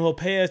us and he'll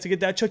pay us to get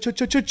that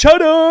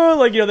cheddar.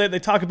 Like, they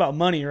talk about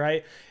money,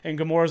 right? And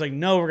Gamora's like,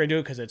 no, we're gonna do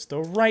it because it's the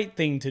right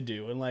thing to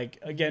do, and like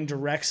again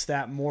directs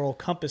that moral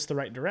compass the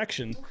right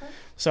direction. Okay.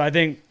 So I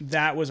think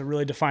that was a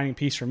really defining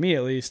piece for me,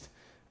 at least.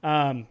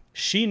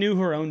 She knew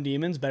her own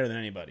demons better than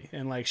anybody,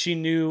 and like she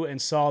knew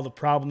and saw the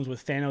problems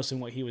with Thanos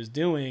and what he was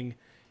doing.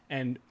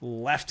 And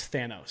left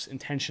Thanos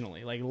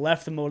intentionally, like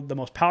left the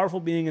most powerful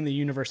being in the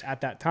universe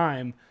at that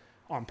time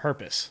on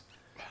purpose,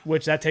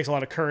 which that takes a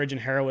lot of courage and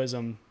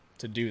heroism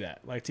to do that.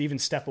 Like to even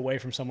step away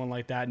from someone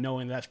like that,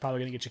 knowing that's probably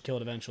going to get you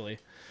killed eventually.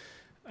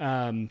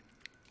 And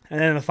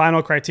then the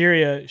final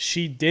criteria,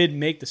 she did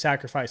make the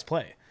sacrifice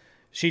play.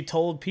 She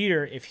told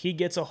Peter, if he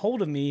gets a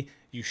hold of me,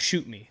 you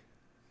shoot me.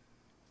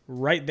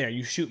 Right there,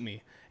 you shoot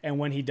me. And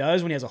when he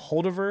does, when he has a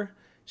hold of her,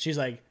 she's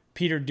like,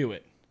 Peter, do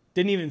it.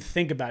 Didn't even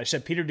think about it. She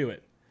said, Peter, do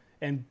it.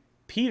 And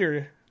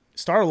Peter,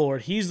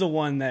 Star-Lord, he's the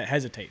one that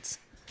hesitates.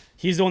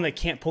 He's the one that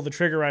can't pull the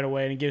trigger right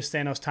away and gives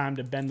Thanos time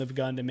to bend the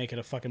gun to make it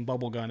a fucking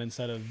bubble gun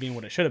instead of being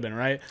what it should have been,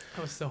 right?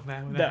 I was so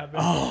mad when that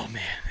happened. Oh,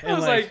 man. I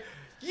was like,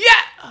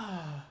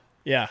 yeah!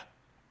 Yeah.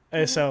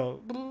 And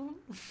so,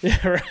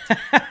 yeah,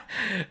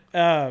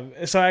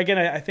 right. So again,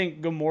 I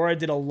think Gamora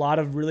did a lot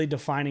of really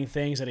defining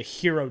things that a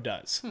hero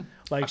does.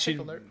 Like she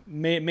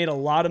made a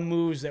lot of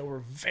moves that were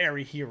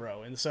very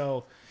hero. And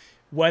so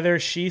whether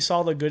she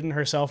saw the good in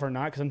herself or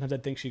not, because sometimes I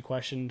think she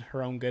questioned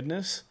her own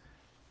goodness,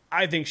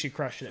 I think she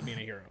crushed it at being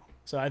a hero.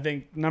 So I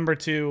think number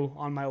 2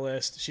 on my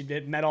list, she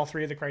met all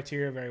 3 of the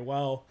criteria very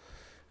well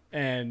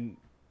and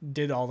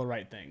did all the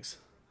right things.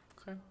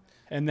 Okay.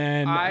 And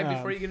then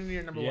before you get into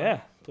your number 1. Yeah,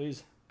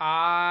 please.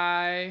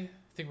 I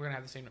think we're going to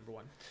have the same number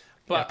 1.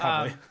 But, yeah,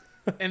 probably.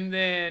 And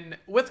then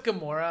with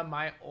Gamora,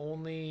 my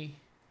only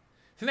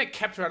thing that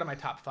kept her out of my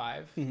top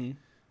 5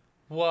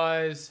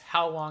 was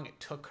how long it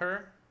took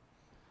her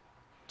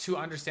to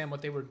understand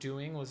what they were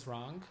doing was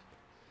wrong,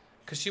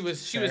 because she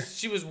was a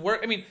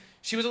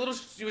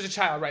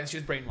child, right? And she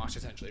was brainwashed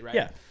essentially, right?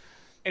 Yeah.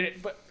 And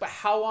but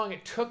how long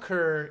it took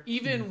her,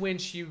 even when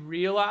she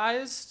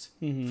realized,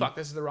 fuck,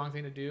 this is the wrong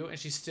thing to do, and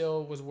she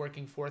still was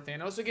working for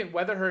Thanos. Again,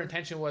 whether her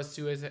intention was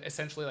to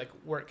essentially like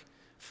work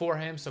for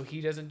him so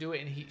he doesn't do it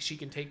and she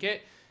can take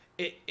it.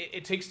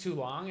 It takes too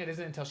long. It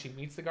isn't until she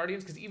meets the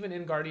Guardians, because even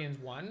in Guardians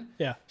 1,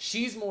 yeah,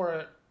 she's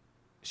more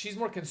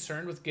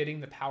concerned with getting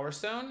the Power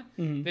Stone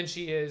than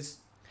she is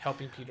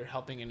helping Peter,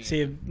 helping anyone.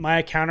 See,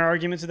 my counter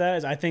argument to that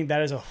is I think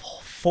that is a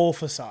full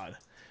facade,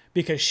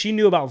 because she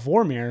knew about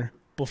Vormir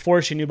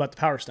before she knew about the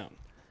Power Stone.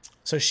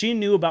 So she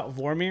knew about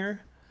Vormir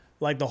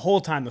like the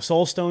whole time. The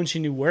Soul Stone, she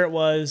knew where it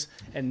was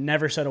and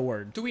never said a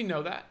word. Do we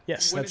know that?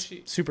 Yes, that's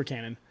super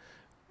canon.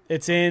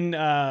 It's in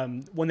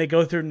when they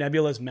go through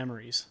Nebula's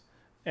memories.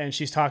 And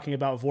she's talking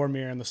about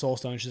Vormir and the Soul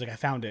Stone. She's like, I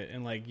found it.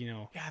 And like,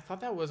 Yeah, I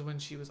thought that was when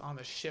she was on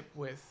the ship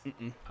with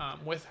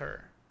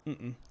her.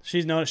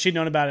 She'd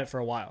known about it for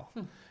a while.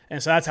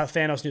 And so that's how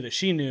Thanos knew that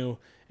she knew.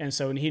 And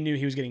so when he knew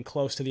he was getting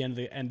close to the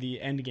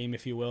end game,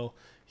 if you will,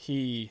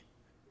 he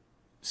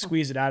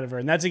squeezed it out of her.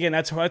 And that's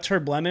her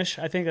blemish.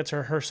 I think that's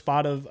her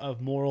spot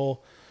of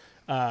moral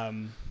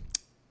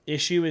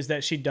issue, is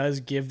that she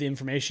does give the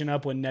information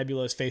up when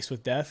Nebula is faced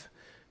with death.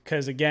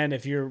 Because, again,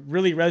 if you're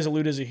really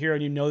resolute as a hero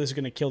and you know this is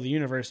going to kill the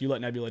universe, you let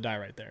Nebula die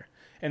right there.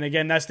 And,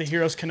 again, that's the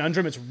hero's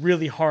conundrum. It's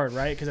really hard,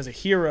 right? Because as a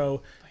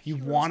hero, you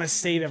want to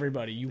save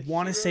everybody. You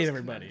want to save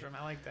everybody.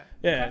 Conundrum. I like that.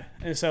 Yeah.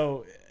 Okay. And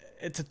so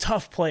it's a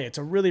tough play. It's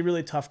a really,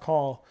 really tough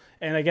call.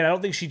 And, again, I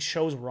don't think she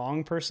chose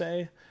wrong per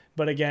se.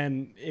 But,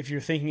 again, if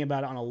you're thinking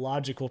about it on a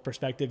logical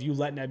perspective, you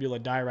let Nebula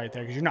die right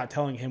there because you're not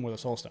telling him where the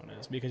Soul Stone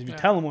is. Because if you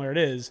tell him where it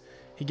is,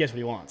 he gets what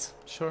he wants.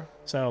 Sure.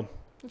 So...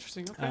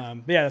 Interesting.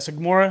 Okay. Yeah, so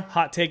Gamora,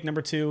 hot take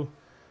number 2.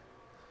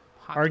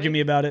 Argue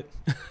me about it.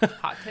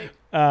 Hot take.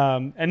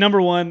 And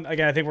number 1,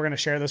 again, I think we're going to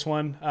share this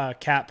one.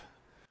 Cap.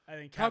 I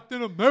think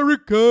Captain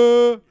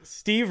America.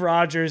 Steve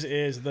Rogers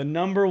is the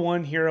number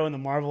 1 hero in the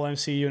Marvel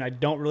MCU, and I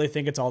don't really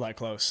think it's all that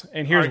close.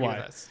 And here's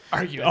why.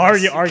 Argue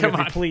with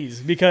me, please.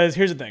 Because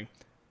here's the thing.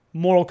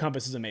 Moral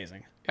compass is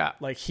amazing. Yeah.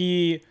 Like,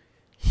 he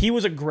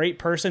was a great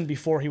person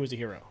before he was a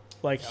hero.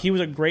 Like, he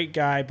was a great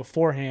guy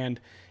beforehand,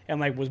 and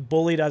like was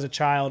bullied as a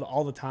child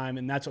all the time,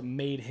 and that's what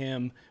made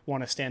him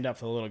want to stand up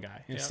for the little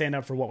guy and stand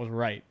up for what was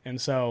right. And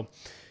so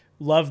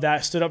loved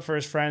that. Stood up for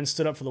his friends.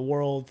 Stood up for the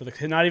world.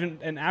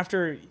 And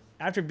after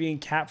being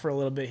Cap for a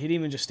little bit, he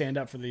didn't even just stand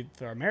up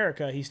for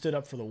America. He stood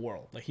up for the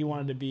world. Like he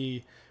wanted to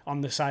be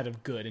on the side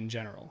of good in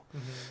general.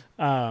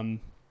 Mm-hmm.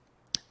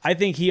 I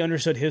think he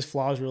understood his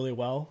flaws really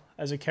well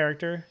as a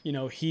character. You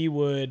know,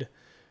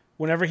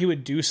 whenever he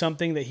would do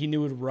something that he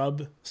knew would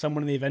rub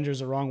someone in the Avengers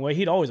the wrong way,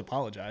 he'd always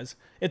apologize.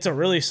 It's a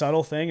really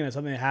subtle thing, and it's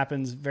something that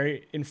happens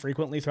very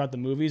infrequently throughout the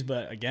movies.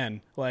 But again,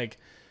 like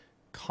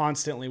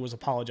constantly was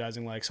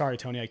apologizing, like, sorry,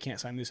 Tony, I can't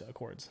sign these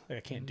accords. Like,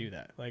 I can't do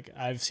that. Like,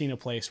 I've seen a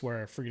place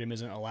where freedom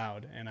isn't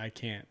allowed, and I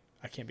can't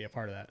be a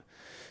part of that.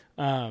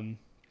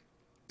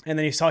 And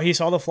then he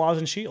saw the flaws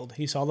in S.H.I.E.L.D.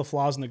 He saw the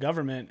flaws in the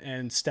government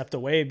and stepped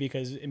away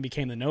and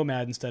became the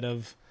Nomad instead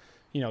of,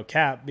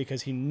 Cap,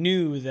 because he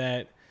knew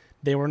that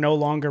they were no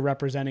longer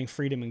representing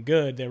freedom and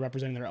good. They're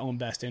representing their own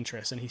best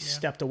interests. And he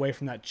stepped away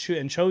from that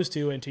and chose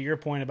to. And to your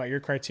point about your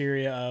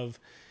criteria of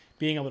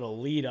being able to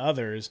lead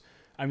others,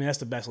 I mean, that's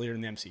the best leader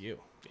in the MCU.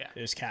 Yeah.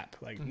 Is Cap.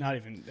 Like, not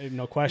even,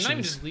 no question. Not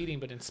even just leading,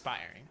 but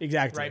inspiring.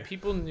 Exactly. Right?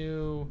 People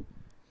knew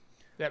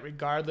that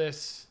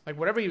regardless, like,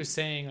 whatever he was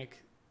saying,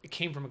 like, it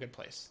came from a good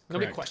place.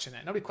 Nobody questioned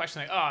that. Nobody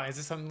questioned, like, oh, is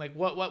this something, like,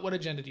 what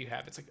agenda do you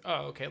have? It's like,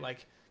 oh, okay,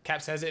 like,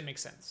 Cap says it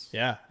makes sense.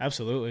 Yeah,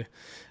 absolutely.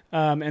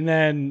 And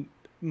then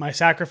my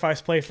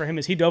sacrifice play for him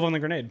is he dove on the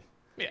grenade.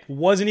 Yeah.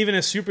 Wasn't even a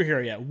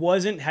superhero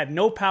yet. Had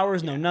no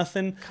powers, no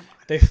nothing.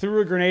 They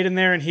threw a grenade in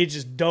there and he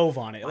just dove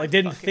on it. Like,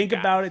 didn't think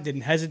about it,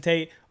 didn't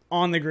hesitate,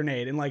 on the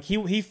grenade. And like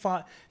he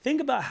fought.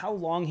 Think about how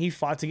long he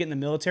fought to get in the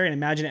military and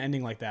imagine it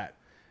ending like that.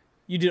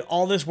 You did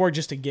all this work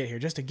just to get here,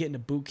 just to get into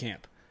boot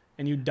camp,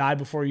 and you die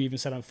before you even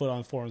set on foot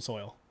on foreign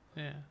soil.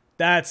 Yeah.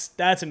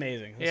 That's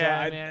amazing.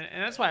 Yeah, man.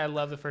 And that's why I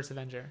love the first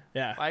Avenger.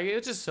 Yeah. Like,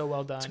 it's just so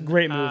well done. It's a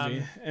great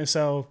movie. And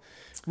so,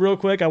 real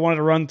quick, I wanted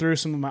to run through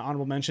some of my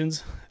honorable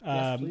mentions.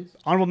 Yes, please.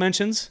 Honorable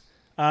mentions,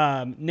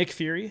 Nick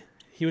Fury.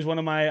 He was one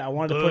of my, I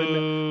wanted to put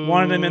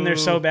him in there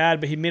so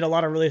bad, but he made a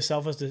lot of really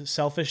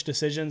selfish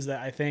decisions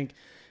that I think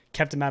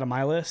kept him out of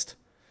my list.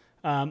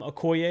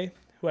 Okoye,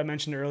 who I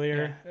mentioned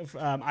earlier,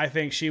 I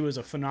think she was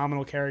a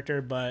phenomenal character,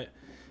 but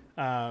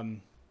I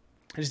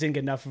just didn't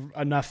get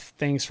enough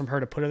things from her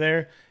to put her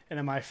there. And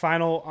then my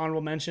final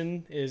honorable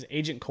mention is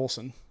Agent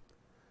Coulson.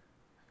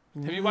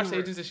 Have you watched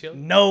Agents of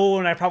S.H.I.E.L.D.? No,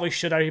 and I probably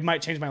should. He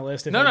might change my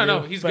list.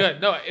 No, he's good.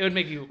 No,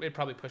 it'd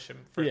probably push him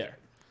further.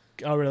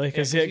 Yeah. Oh, really?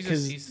 Because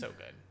he's so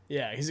good.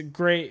 Yeah, he was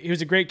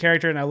a great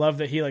character, and I love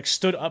that he like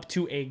stood up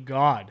to a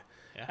god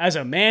as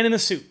a man in a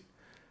suit,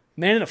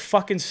 man in a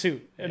fucking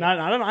suit, not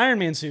an Iron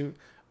Man suit,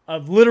 a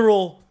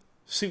literal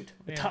suit,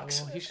 a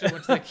tux. Well, he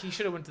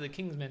should have went to the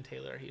Kingsman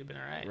tailor. He'd have been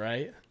all right.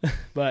 Right,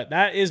 but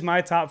that is my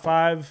top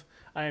 5.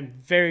 I am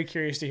very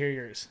curious to hear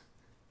yours.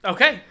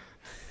 Okay.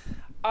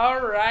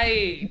 All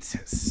right.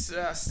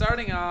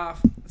 Starting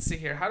off, let's see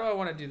here. How do I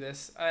want to do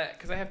this?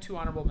 Because I have 2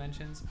 honorable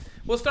mentions.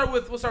 We'll start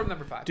with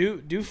number 5.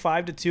 Do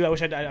 5 to 2. I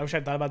wish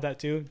I'd thought about that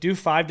too. Do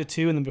 5 to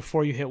 2, and then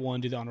before you hit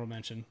 1, do the honorable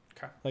mention.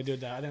 Okay. Like do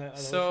that. I think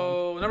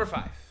so number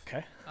 5.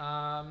 Okay.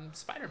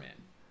 Spider-Man.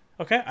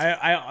 Okay.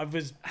 I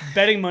was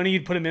betting money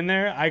you'd put him in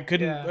there. I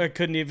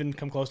couldn't even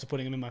come close to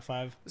putting him in my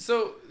 5.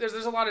 So there's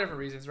a lot of different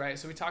reasons, right?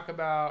 So we talk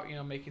about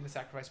making the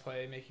sacrifice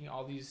play, making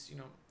all these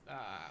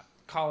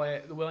call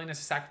it the willingness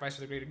to sacrifice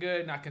for the greater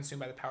good, not consumed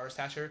by the power of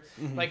stature.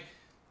 Mm-hmm. Like,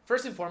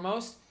 first and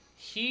foremost,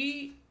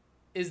 he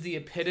is the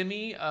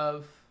epitome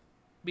of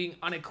being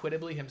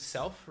unequivocally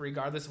himself,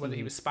 regardless of whether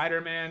he was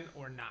Spider-Man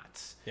or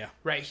not. Yeah.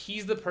 Right?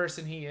 He's the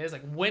person he is.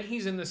 Like, when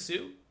he's in the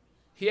suit,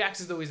 he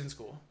acts as though he's in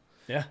school.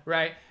 Yeah.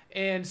 Right?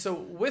 And so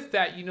with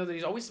that,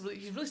 that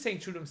he's really staying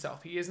true to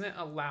himself. He isn't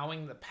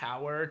allowing the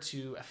power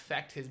to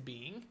affect his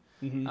being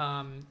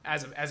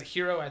as a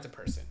hero, as a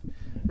person.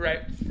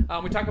 Right.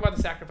 We talk about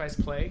the sacrifice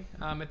play.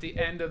 At the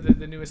end of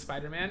the newest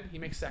Spider-Man, he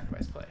makes a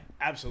sacrifice play.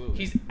 Absolutely.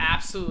 He's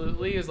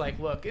absolutely is like,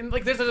 look, and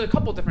like there's a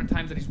couple different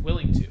times that he's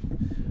willing to.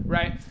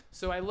 Right.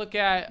 So I look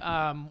at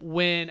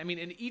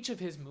in each of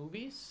his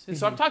movies, and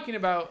so I'm talking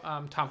about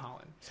Tom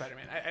Holland,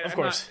 Spider-Man. Of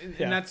course.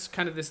 And that's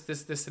kind of this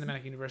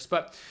cinematic universe.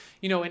 But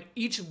in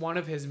each one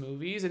of his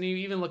movies, and you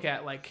even look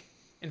at like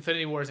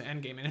Infinity Wars and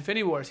Endgame. In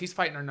Infinity Wars, he's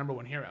fighting our number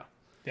 1 hero.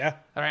 Yeah.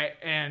 All right.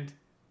 And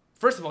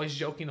first of all, he's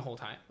joking the whole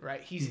time,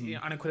 right? He's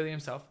unequivocally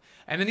himself.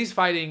 And then he's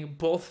fighting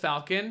both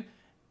Falcon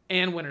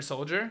and Winter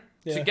Soldier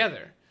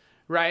together,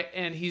 right?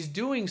 And he's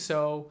doing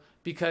so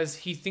because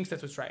he thinks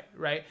that's what's right,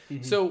 right?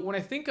 Mm-hmm. So when I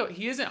think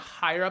he isn't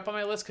higher up on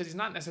my list because he's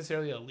not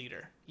necessarily a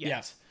leader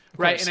yet,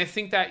 right? And I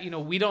think that,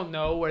 we don't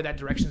know where that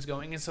direction is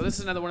going. And so this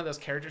is another one of those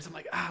characters. I'm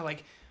like,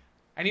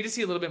 I need to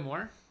see a little bit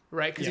more,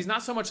 right? Because he's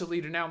not so much a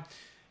leader. Now,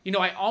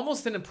 I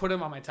almost didn't put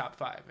him on my top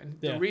 5. And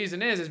the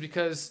reason is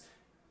because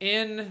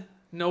in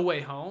No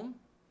Way Home,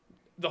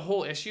 the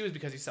whole issue is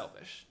because he's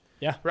selfish.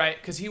 Yeah. Right?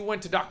 Because he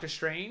went to Doctor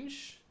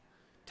Strange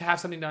to have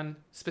something done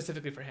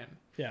specifically for him.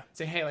 Yeah.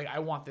 Saying, hey, like, I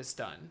want this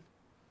done.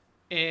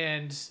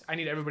 And I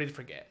need everybody to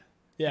forget.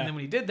 Yeah. And then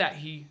when he did that,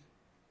 he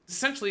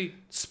essentially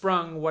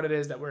sprung what it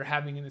is that we're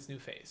having in this new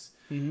phase.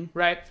 Mm-hmm.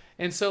 Right?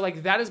 And so,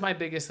 like, that is my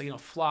biggest,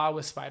 flaw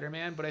with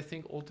Spider-Man. But I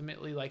think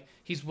ultimately, like,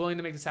 he's willing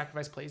to make the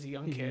sacrifice play as a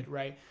young kid,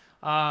 right?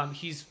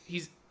 He's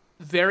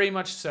very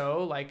much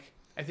so, like,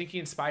 I think he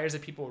inspires the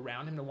people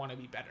around him to want to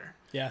be better.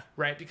 Yeah.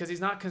 Right? Because he's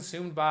not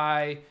consumed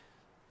by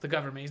the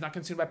government. He's not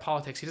consumed by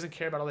politics. He doesn't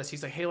care about all this.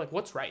 He's like, hey, like,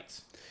 what's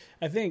right?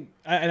 I think,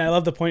 and I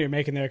love the point you're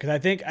making there, because I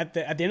think at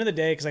the end of the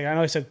day, because like I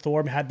know I said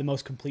Thor had the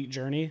most complete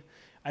journey,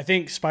 I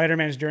think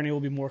Spider-Man's journey will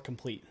be more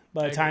complete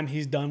by the time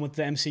he's done with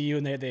the MCU,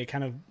 and they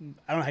kind of,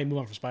 I don't know how you move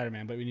on from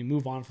Spider-Man, but when you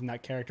move on from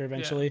that character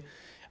eventually,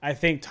 I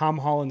think Tom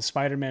Holland's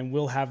Spider-Man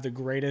will have the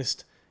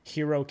greatest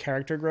hero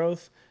character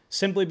growth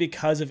simply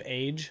because of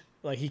age.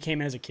 Like, he came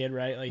in as a kid,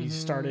 right? Like, he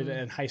started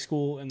in high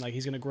school, and like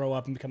he's going to grow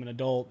up and become an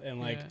adult, and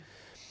like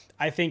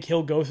I think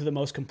he'll go through the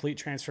most complete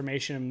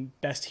transformation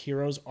and best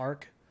heroes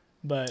arc.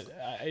 But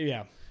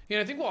yeah,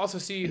 I think we'll also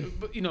see,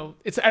 you know,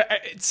 it's I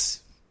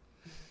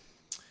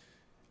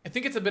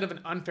think it's a bit of an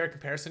unfair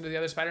comparison to the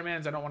other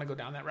Spider-Mans. I don't want to go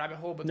down that rabbit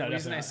hole, but the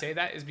reason I say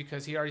that is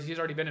because he's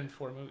already been in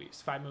 5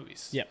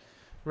 movies. Yep.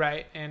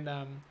 Right. And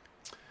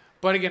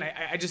but again,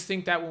 I just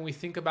think that when we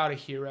think about a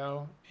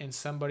hero and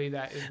somebody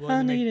that is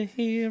willing a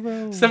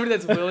hero, somebody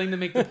that's willing to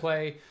make the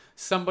play,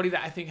 somebody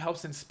that I think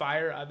helps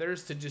inspire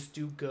others to just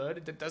do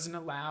good, that doesn't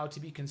allow to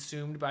be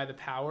consumed by the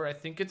power, I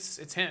think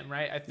it's him,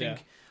 right? I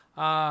think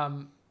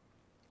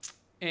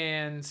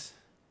and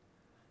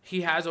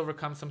he has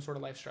overcome some sort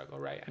of life struggle,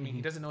 right? I mean,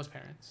 he doesn't know his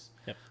parents.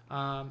 Yep.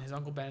 His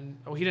Uncle Ben.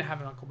 Oh, he didn't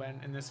have an Uncle Ben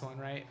in this one,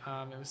 right?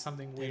 It was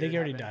something weird. I think he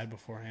already died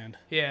beforehand.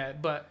 Yeah,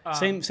 but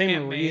same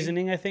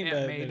reasoning, I think.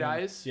 Aunt May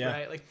dies,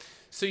 right? Like,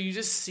 so you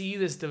just see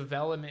this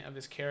development of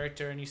his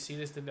character, and you see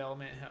this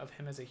development of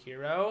him as a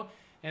hero,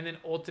 and then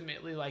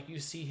ultimately, like, you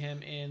see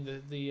him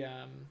in the let's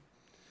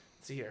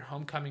see here,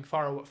 Homecoming,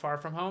 Far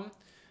From Home,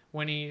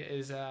 when he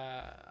is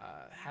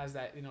has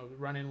that, you know,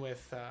 run in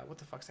with what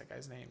the fuck's that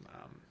guy's name?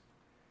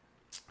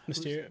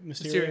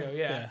 Mysterio,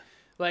 yeah.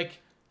 Like,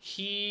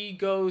 he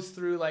goes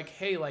through like,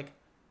 hey, like,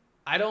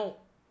 I don't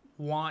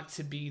want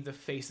to be the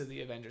face of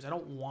the Avengers. I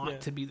don't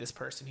want to be this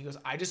person. He goes,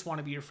 I just want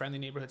to be your friendly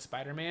neighborhood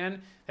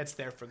Spider-Man that's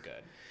there for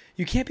good.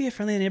 You can't be a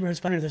friendly neighborhood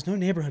Spider-Man. There's no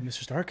neighborhood,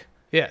 Mr. Stark.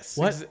 Yes.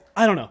 What?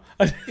 I don't know.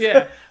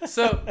 Yeah.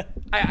 So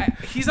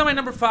he's on my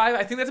number 5.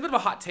 I think that's a bit of a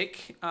hot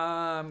take.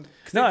 No,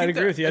 I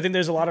agree with you. I think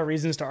there's a lot of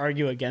reasons to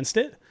argue against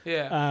it.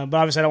 Yeah. But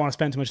obviously, I don't want to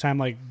spend too much time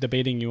like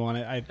debating you on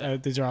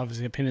it. These are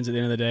obviously opinions at the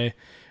end of the day.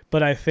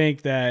 But I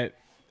think that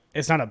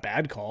it's not a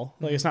bad call.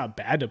 Like, it's not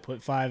bad to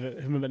put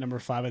him at number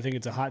 5. I think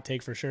it's a hot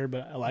take for sure,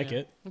 but I like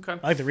it. Okay.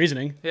 I like the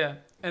reasoning. Yeah.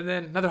 And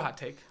then another hot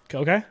take.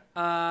 Okay.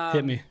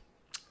 Hit me.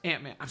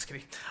 Ant-Man. I'm just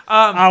kidding.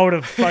 I would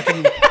have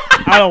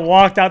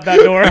walked out that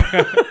door.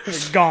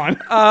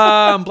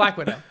 Gone. Black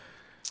Widow.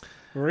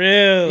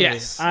 Really?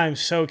 Yes. I'm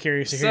so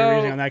curious to hear your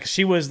reasoning on that, because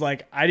she was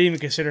like, I didn't even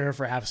consider her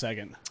for half a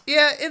second.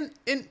 Yeah,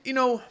 and you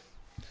know,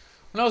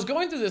 when I was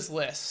going through this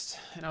list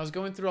and I was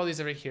going through all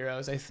these other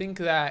heroes, I think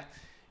that,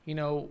 you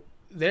know,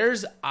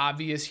 there's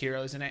obvious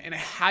heroes, and I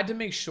had to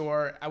make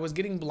sure I was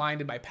getting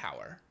blinded by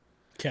power.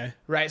 Okay.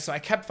 Right? So I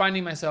kept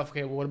finding myself,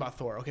 okay, well, what about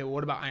Thor? Okay, well,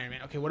 what about Iron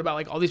Man? Okay, what about,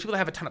 like, all these people that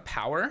have a ton of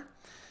power?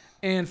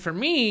 And for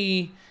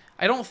me,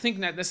 I don't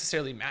think that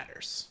necessarily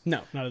matters.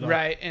 No, not at all.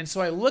 Right? And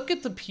so I look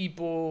at the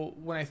people,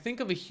 when I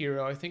think of a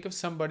hero, I think of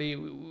somebody,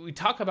 we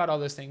talk about all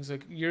those things.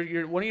 Like,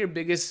 one of your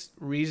biggest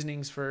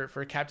reasonings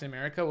for Captain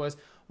America was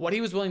what he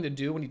was willing to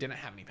do when he didn't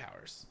have any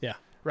powers. Yeah.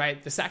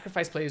 Right? The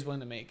sacrifice play he's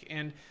willing to make.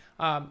 And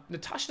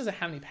Natasha doesn't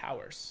have any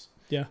powers.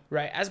 Yeah.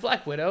 Right. As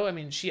Black Widow, I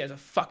mean, she has a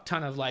fuck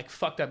ton of like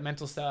fucked up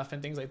mental stuff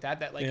and things like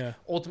that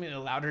ultimately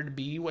allowed her to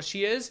be what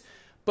she is.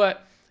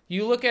 But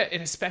you look at,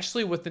 and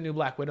especially with the new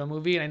Black Widow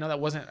movie, and I know that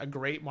wasn't a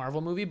great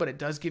Marvel movie, but it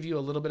does give you a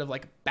little bit of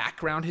like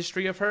background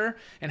history of her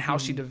and how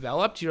she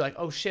developed. You're like,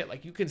 oh shit,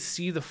 like you can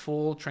see the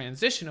full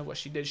transition of what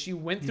she did. She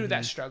went through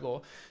that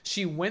struggle.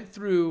 She went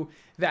through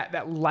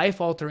that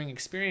life-altering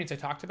experience I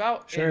talked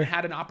about, and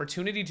had an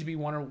opportunity to be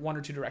one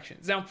or two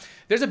directions. Now,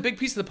 there's a big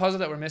piece of the puzzle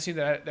that we're missing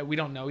that we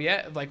don't know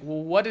yet. Like,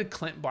 well, what did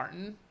Clint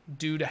Barton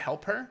do to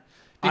help her?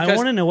 Because, I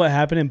want to know what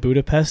happened in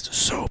Budapest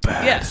so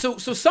bad. Yeah, so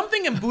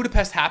something in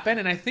Budapest happened,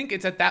 and I think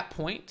it's at that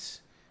point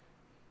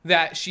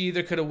that she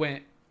either could have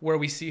went where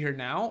we see her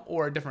now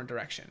or a different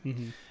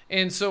direction.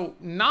 And so,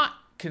 not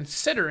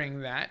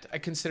considering that, I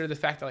consider the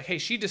fact that, like, hey,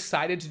 she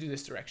decided to do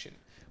this direction,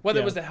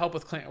 whether it was to help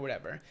with Clint or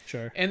whatever.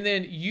 Sure. And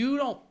then you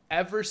don't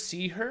ever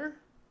see her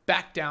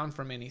back down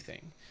from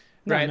anything,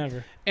 right? No,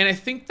 never. And I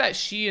think that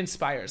she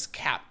inspires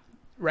Cap,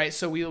 right?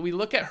 So we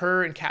look at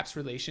her and Cap's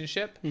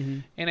relationship,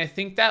 and I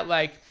think that,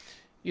 like,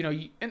 you know,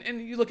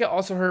 and you look at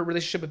also her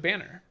relationship with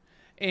Banner,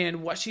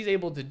 and what she's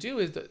able to do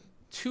is that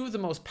two of the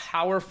most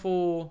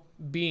powerful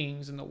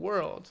beings in the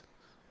world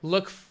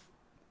look.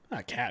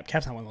 Not Cap.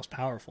 Cap's not one of the most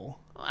powerful.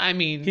 I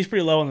mean, he's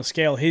pretty low on the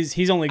scale.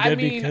 He's only good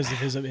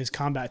because of his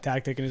combat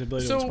tactic and his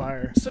ability to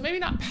inspire. So maybe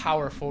not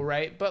powerful,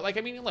 right? But like,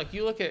 I mean, look,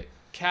 you look at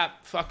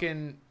Cap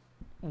fucking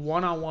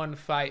one-on-one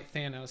fight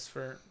Thanos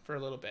for a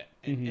little bit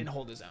and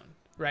hold his own,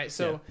 right?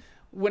 So. Yeah.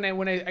 When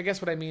I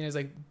guess what I mean is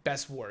like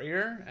best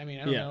warrior. I mean,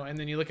 I don't know. And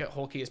then you look at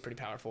Hulk, he is pretty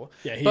powerful.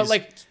 Yeah,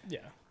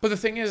 but the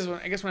thing is, when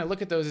I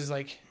look at those, is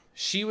like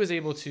she was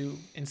able to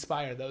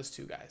inspire those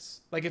two guys.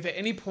 Like if at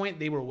any point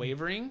they were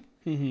wavering,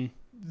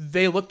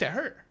 they looked at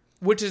her.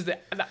 which is the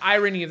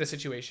irony of the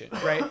situation,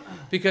 right?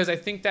 Because I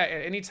think that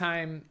at any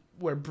time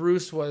where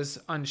Bruce was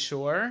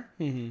unsure,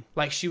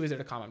 like she was there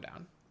to calm him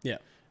down. Yeah.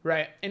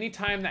 Right.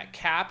 Anytime that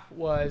Cap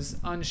was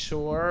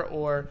unsure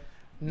or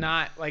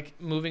not like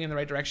moving in the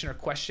right direction or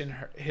question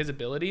his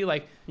ability,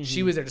 like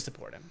she was there to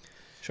support him.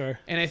 Sure.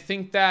 And I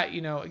think that,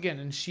 you know, again,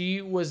 and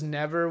she was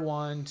never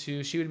one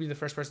to, she would be the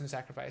first person to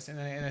sacrifice. And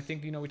I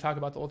think, you know, we talk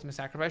about the ultimate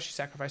sacrifice. She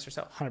sacrificed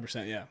herself.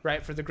 100%. Yeah.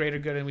 Right. For the greater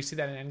good. And we see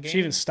that in Endgame. She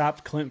even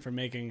stopped Clint from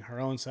making her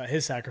own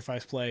his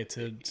sacrifice play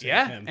to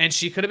him. And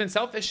she could have been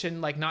selfish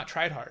and like not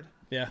tried hard.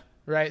 Yeah.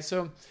 Right.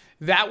 So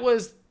that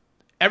was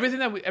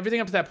everything up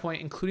to that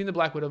point, including the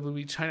Black Widow, we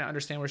be trying to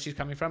understand where she's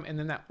coming from. And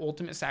then that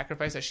ultimate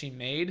sacrifice that she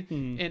made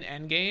in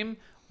Endgame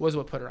was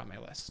what put her on my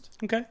list.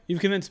 Okay.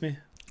 You've convinced me.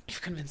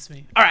 You've convinced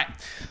me. All right.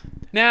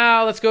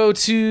 Now let's go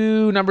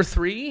to number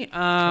 3.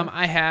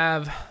 I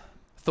have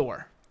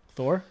Thor.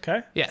 Thor?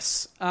 Okay.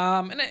 Yes.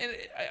 And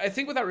I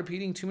think without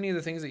repeating too many of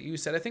the things that you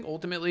said, I think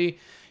ultimately,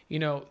 you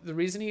know, the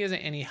reason he isn't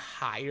any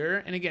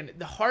higher, and again,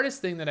 the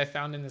hardest thing that I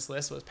found in this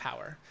list was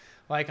power.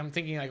 Like I'm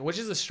thinking like, which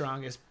is the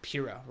strongest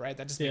hero, right?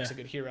 That just makes a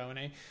good hero.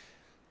 And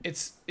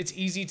it's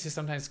easy to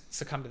sometimes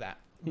succumb to that.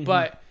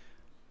 But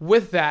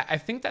with that, I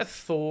think that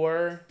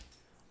Thor,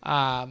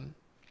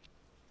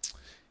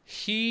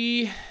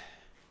 he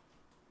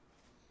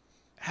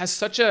has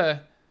such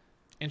a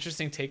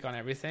interesting take on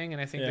everything,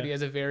 and I think that he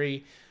has a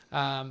very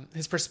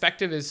his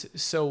perspective is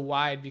so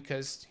wide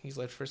because he's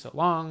lived for so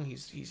long,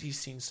 he's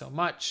seen so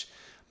much.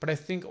 But I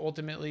think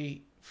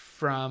ultimately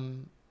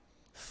from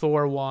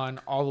Thor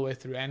 1 all the way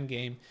through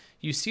Endgame,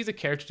 you see the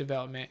character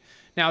development.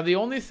 Now the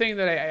only thing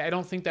that I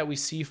don't think that we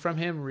see from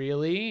him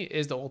really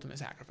is the ultimate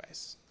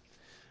sacrifice,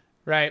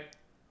 right?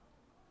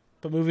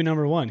 But movie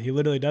number 1, he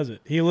literally does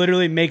it. He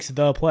literally makes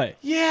the play.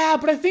 Yeah,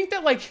 but I think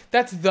that like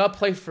that's the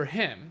play for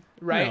him,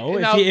 right? No,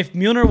 now,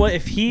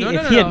 if he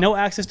had no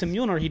access to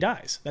Mjolnir, he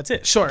dies. That's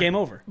it. Sure, game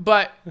over.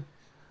 But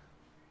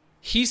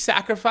he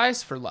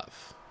sacrificed for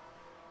love.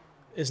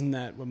 Isn't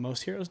that what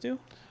most heroes do?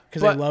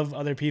 Because they love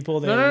other people.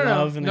 They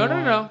love and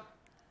no.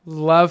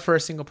 Love for a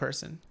single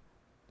person.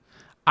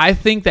 I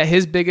think that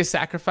his biggest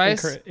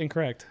sacrifice.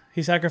 Incorrect.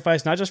 He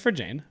sacrificed not just for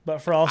Jane, but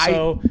for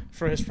also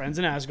for his friends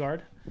in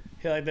Asgard.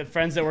 Like the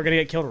friends that were going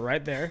to get killed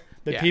right there,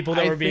 the people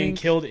that were being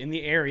killed in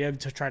the area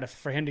to try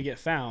for him to get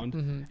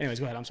found. Anyways,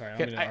 go ahead. I'm sorry.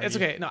 It's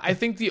okay. No, I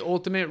think the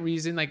ultimate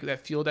reason like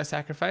that fueled that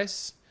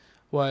sacrifice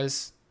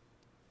was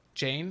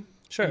Jane.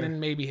 Sure. And then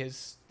maybe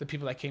the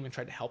people that came and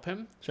tried to help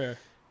him. Sure.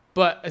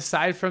 But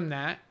aside from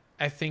that,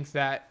 I think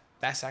that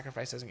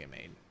sacrifice doesn't get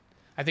made.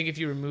 I think if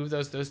you remove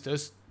those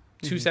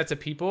two sets of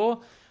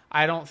people,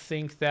 I don't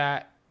think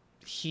that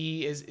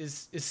he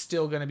is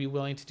still going to be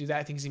willing to do that.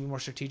 I think he's going to be more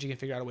strategic and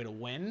figure out a way to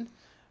win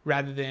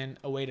rather than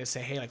a way to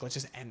say, hey, like, let's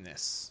just end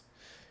this.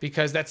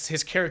 Because that's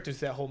his character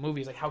through that whole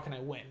movie. He's like, how can I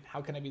win? How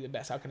can I be the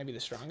best? How can I be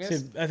the strongest?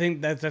 See, I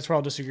think that's where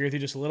I'll disagree with you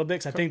just a little bit,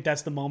 because I think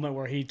that's the moment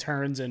where he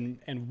turns and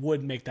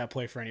would make that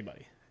play for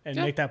anybody and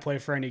make that play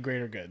for any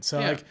greater good.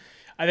 So, like,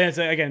 I think it's,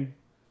 again,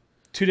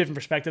 two different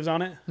perspectives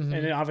on it. And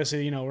then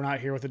obviously, you know, we're not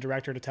here with the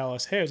director to tell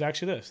us, hey, it was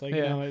actually this. Like,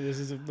 you know,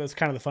 that's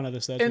kind of the fun of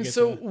this. And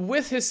so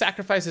with his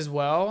sacrifice as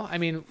well, I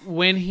mean,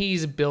 when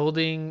he's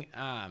building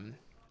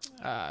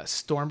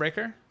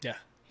Stormbreaker,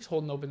 he's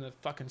holding open the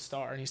fucking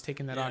star and he's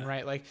taking that on,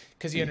 right? Like,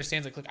 because he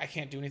understands, like, look, I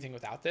can't do anything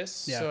without this.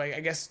 So I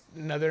guess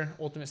another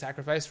ultimate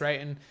sacrifice, right?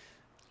 And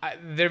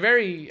they're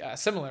very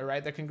similar,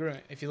 right? They're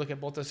congruent if you look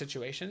at both those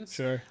situations.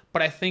 Sure.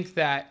 But I think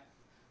that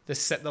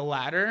the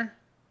latter,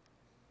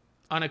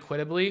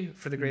 unequivocally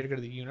for the greater good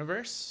of the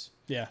universe.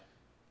 Yeah.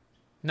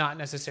 Not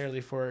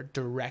necessarily for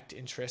direct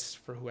interest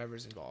for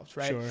whoever's involved,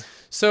 right? Sure.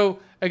 So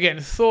again,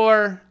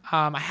 Thor,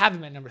 I have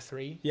him at number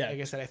 3. Yeah. Like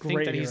I said, I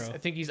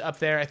think he's up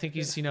there. I think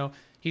he's, you know,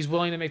 he's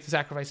willing to make the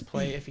sacrifice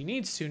play if he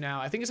needs to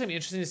now. I think it's gonna be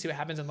interesting to see what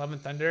happens in Love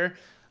and Thunder.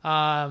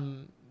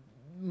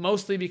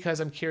 Mostly because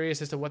I'm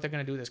curious as to what they're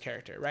going to do with this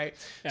character, right?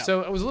 Yeah.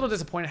 So I was a little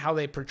disappointed how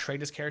they portrayed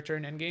this character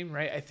in Endgame,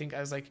 right? I think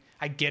I was like,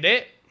 I get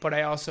it, but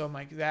I also am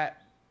like,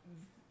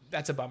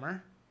 that's a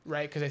bummer,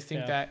 right? Because I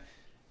think that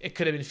it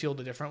could have been fueled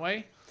a different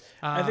way.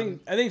 I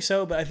think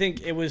so, but I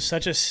think it was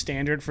such a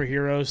standard for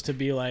heroes to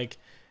be like,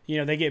 you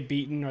know, they get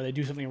beaten or they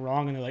do something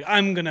wrong and they're like,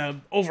 I'm going to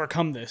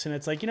overcome this. And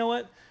it's like, you know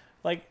what?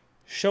 Like,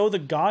 show the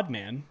God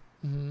man,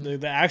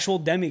 the actual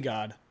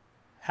demigod,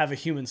 have a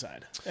human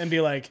side and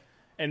be like,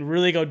 and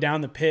really go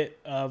down the pit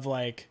of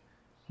like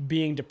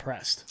being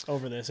depressed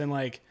over this, and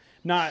like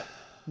not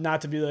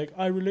to be like,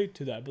 I relate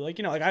to that, but like,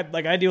 you know,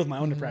 like I deal with my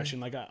own depression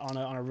like on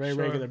a very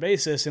regular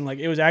basis, and like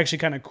it was actually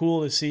kind of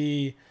cool to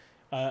see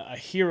a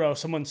hero,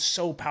 someone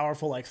so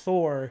powerful like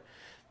Thor,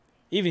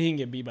 even he can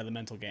get beat by the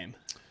mental game,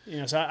 you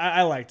know. So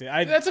I liked it.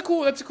 That's a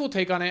cool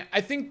take on it.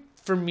 I think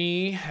for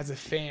me as a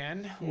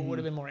fan, what would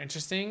have been more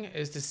interesting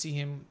is to see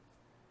him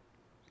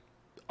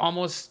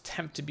almost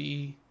tempt to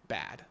be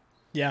bad.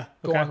 Yeah.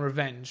 Go on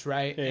revenge,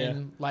 right? Yeah,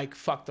 and like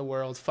fuck the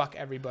world, fuck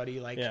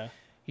everybody. Like,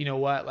 you know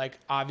what? Like,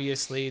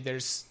 obviously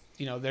there's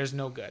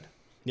no good.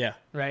 Yeah.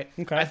 Right?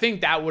 Okay. I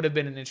think that would have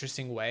been an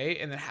interesting way,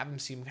 and then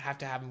have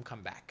to have him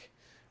come back.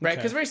 right? Okay.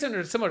 Because very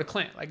similar to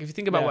Clint. Like if you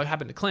think about Yeah. what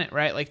happened to Clint,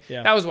 right? Like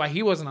Yeah. that was why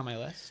he wasn't on my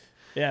list.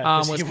 Yeah,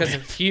 Was because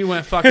he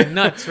went fucking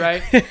nuts,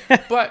 right?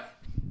 But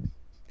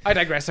I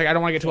digress. Like I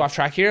don't want to get too off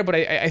track here, but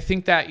I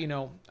think that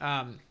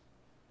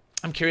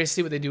I'm curious to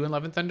see what they do in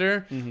Love and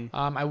Thunder.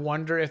 I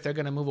wonder if they're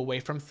going to move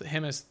away from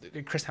him as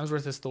Chris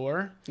Hemsworth as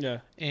Thor,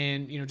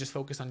 and just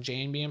focus on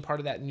Jane being part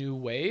of that new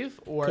wave,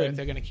 or if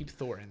they're going to keep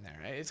Thor in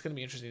there. It's going to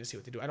be interesting to see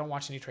what they do. I don't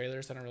watch any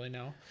trailers. I don't really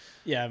know.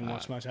 Yeah, I haven't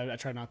watched much. I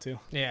try not to.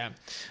 Yeah,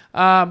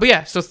 but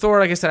yeah. So Thor,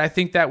 like I said, I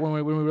think that when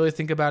we really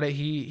think about it,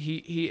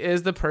 he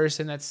is the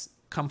person that's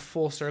come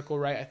full circle,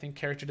 right? I think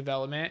character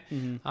development,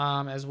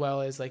 as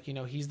well as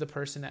he's the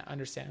person that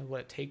understands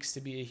what it takes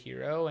to be a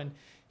hero, and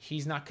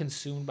he's not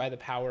consumed by the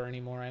power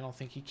anymore. I don't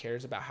think he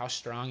cares about how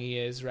strong he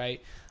is, right?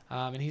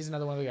 And he's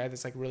another one of the guys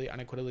that's like really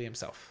unequivocally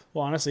himself.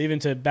 Well, honestly, even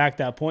to back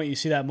that point, you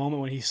see that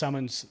moment when he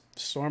summons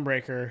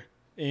Stormbreaker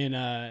in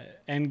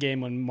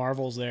Endgame when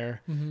Marvel's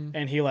there,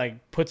 and he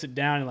like puts it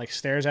down and like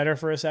stares at her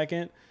for a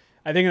second.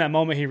 I think in that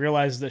moment he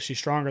realizes that she's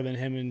stronger than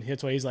him, and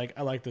that's why he's like,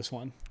 I like this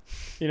one.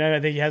 I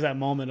think he has that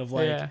moment of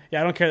like, I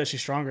don't care that she's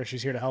stronger.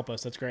 She's here to help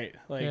us. That's great.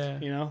 Like, I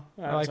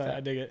like that.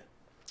 I dig it.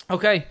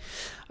 Okay.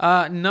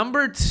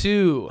 Number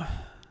 2,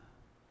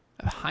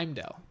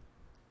 Heimdall.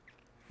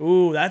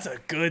 Ooh, that's a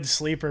good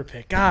sleeper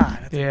pick.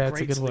 God, that's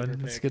a good one.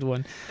 That's a good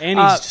one. And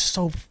he's just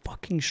so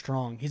fucking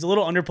strong. He's a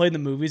little underplayed in the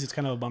movies. It's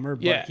kind of a bummer,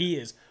 but he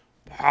is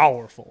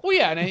powerful. Well,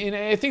 yeah, and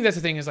I think that's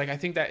the thing is like I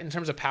think that in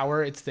terms of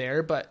power, it's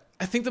there, but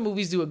I think the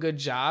movies do a good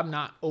job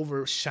not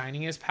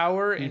overshining his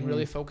power and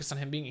really focus on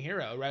him being a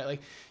hero, right?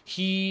 Like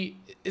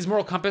his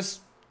moral compass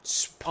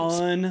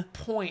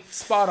point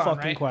spot on,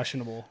 fucking right?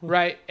 questionable,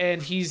 right?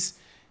 And he's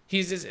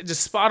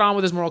just spot on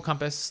with his moral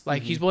compass.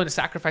 Like he's willing to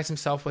sacrifice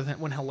himself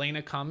when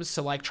Helena comes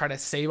to like try to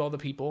save all the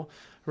people,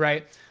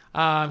 right?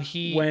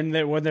 When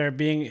they're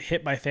being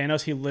hit by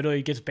Thanos, he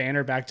literally gets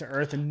Banner back to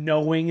Earth, and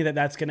knowing that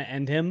that's going to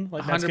end him,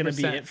 like that's going to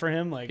be it for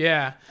him. Like,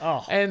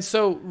 and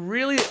so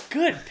really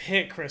good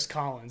pick, Chris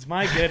Collins.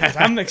 My goodness,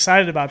 I'm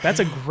excited about that.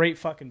 That's a great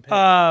fucking pick.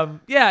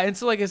 And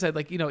so like I said,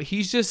 like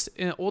he's just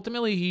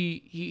ultimately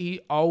he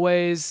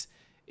always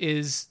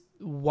is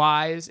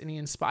wise and he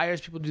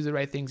inspires people to do the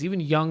right things. Even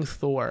young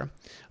Thor,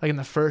 like in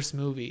the first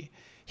movie,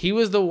 he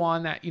was the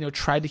one that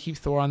tried to keep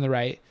Thor on the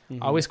right.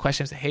 Always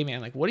questions, hey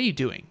man, like what are you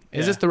doing?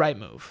 Is this the right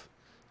move?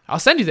 I'll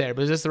send you there,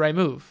 but is this the right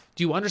move?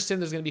 Do you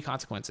understand there's going to be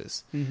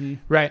consequences?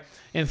 Right?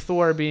 And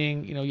Thor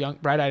being young,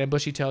 bright-eyed and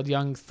bushy-tailed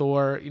young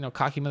Thor,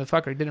 cocky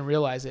motherfucker, didn't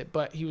realize it,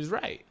 but he was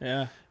right.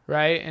 Yeah.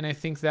 Right? And I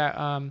think that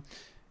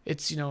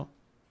it's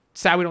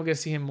sad we don't get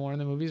to see him more in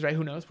the movies, right?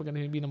 Who knows? We're going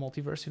to be in a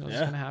multiverse. Who knows what's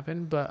going to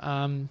happen? But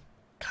God,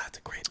 that's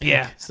a great pick.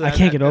 Yeah, so I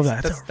can't get over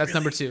that. That's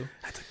number 2.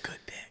 That's a good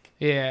pick.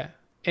 Yeah,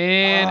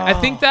 and I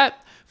think that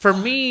for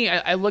me,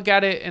 I look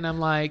at it and I'm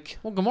like,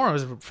 well, Gamora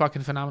was a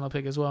fucking phenomenal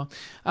pick as well.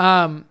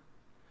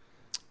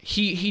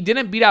 He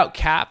didn't beat out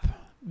Cap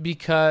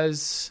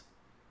because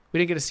we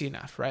didn't get to see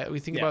enough, right? We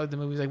think about the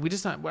movies like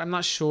I'm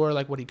not sure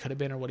like what he could have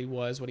been or what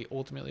he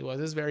ultimately was.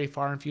 This is very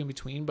far and few in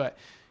between, but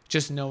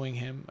just knowing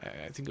him,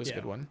 I think it was a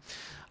good one.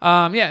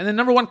 And then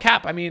number 1,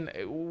 Cap. I mean,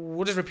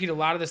 we'll just repeat a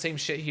lot of the same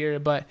shit here,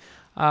 but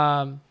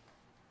I'll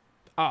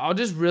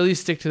just really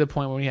stick to the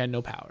point when he had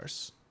no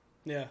powers.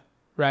 Yeah.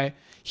 Right?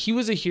 He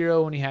was a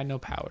hero when he had no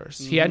powers.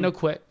 He had no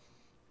quit.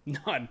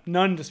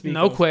 None to speak of.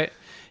 No quit.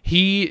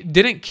 He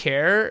didn't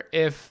care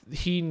if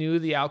he knew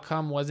the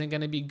outcome wasn't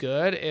going to be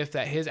good. If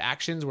that his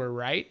actions were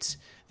right,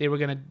 they were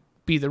going to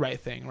be the right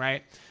thing,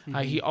 right?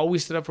 He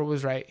always stood up for what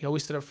was right. He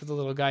always stood up for the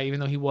little guy, even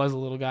though he was a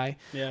little guy.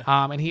 Yeah.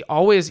 And he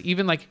always,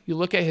 even like you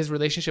look at his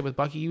relationship with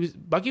Bucky,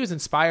 Bucky was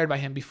inspired by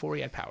him before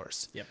he had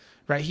powers. Yep.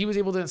 Right? He was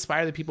able to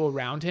inspire the people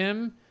around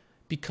him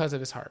because of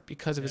his heart,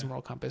 because of his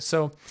moral compass.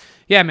 So,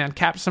 yeah, man,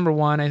 Cap's number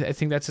 1. I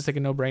think that's just like a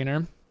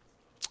no-brainer.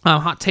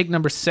 Hot take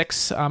number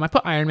 6. I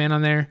put Iron Man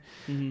on there.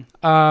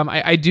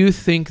 I do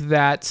think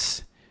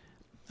that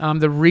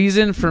the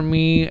reason for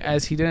me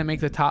as he didn't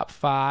make the top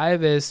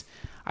 5 is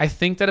I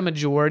think that a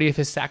majority of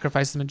his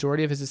sacrifices, the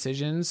majority of his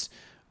decisions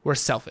were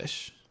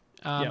selfish.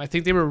 I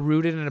think they were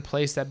rooted in a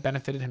place that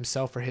benefited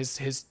himself or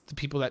the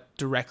people that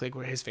directly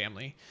were his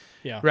family.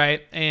 Yeah.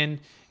 Right. And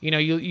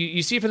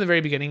you see it from the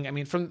very beginning. I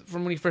mean, from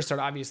when he first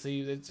started,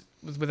 obviously, it's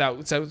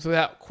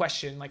without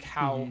question, like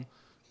how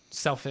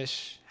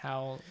selfish,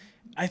 how.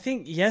 I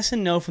think yes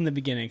and no from the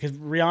beginning, because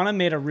Rihanna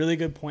made a really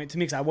good point to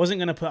me, because I wasn't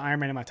going to put Iron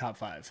Man in my top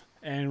 5.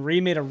 And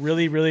Rhea made a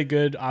really, really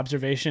good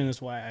observation.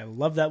 That's why I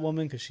love that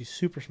woman, because she's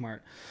super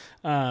smart.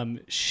 I'm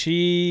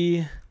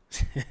brown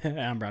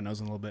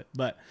nosing a little bit.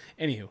 But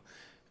anywho,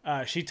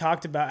 she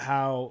talked about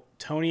how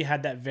Tony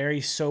had that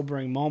very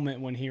sobering moment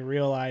when he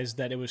realized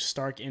that it was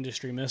Stark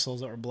Industry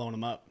missiles that were blowing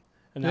him up.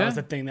 And that was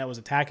the thing that was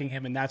attacking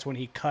him. And that's when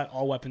he cut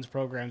all weapons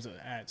programs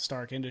at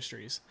Stark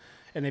Industries.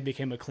 And they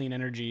became a clean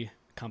energy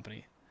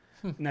company.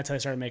 And that's how they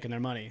started making their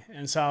money.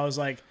 And so I was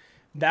like,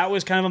 that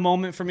was kind of a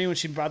moment for me when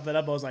she brought that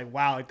up. I was like,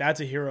 wow, like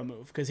that's a hero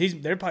move, because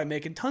they're probably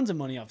making tons of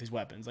money off these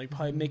weapons, like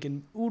probably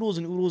making oodles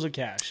and oodles of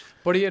cash.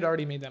 But he had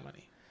already made that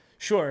money.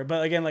 Sure,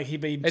 but again, like he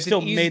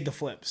still made the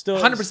flip, still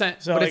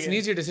 100%. So but like, it's an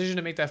easier decision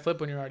to make that flip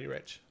when you're already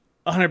rich.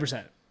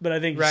 100%. But I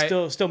think Right.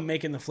 still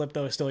making the flip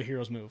though is still a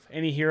hero's move.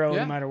 Any hero, Yeah.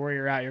 no matter where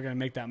you're at, you're going to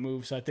make that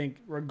move. So I think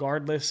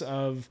regardless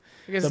of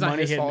I guess the it's not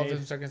money his he had fault made,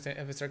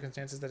 of his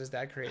circumstances that his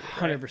dad created. Right?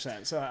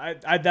 100%. So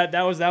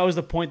that was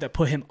the point that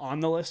put him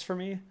on the list for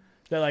me.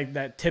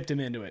 That tipped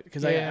him into it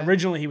because Yeah.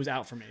 originally he was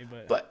out for me,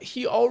 But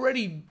he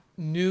already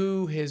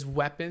knew his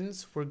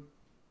weapons were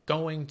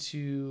going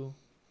to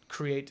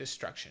create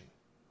destruction.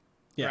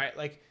 Yeah. Right?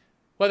 Like,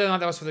 whether or not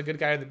that was for the good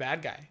guy or the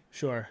bad guy.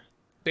 sure.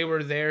 They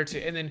were there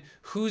to, and then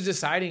who's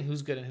deciding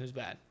who's good and who's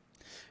bad?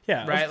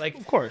 Yeah, Right, like,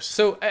 of course.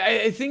 So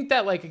I think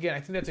that, like, again,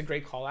 I think that's a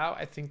great call out.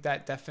 I think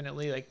that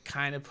definitely, like,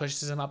 kind of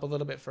pushes him up a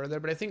little bit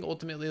further. But I think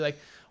ultimately, like,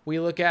 we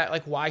look at,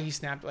 like, why he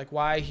snapped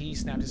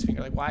his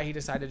finger, like, why he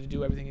decided to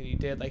do everything that he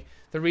did. Like,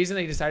 the reason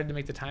that he decided to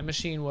make the time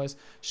machine was,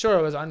 sure,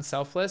 it was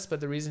unselfless, but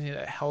the reason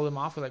that held him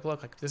off was, like,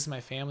 look, like, this is my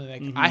family.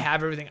 Like, I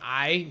have everything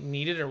I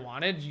needed or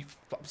wanted.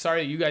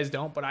 Sorry that you guys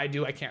don't, but I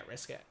do. I can't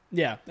risk it.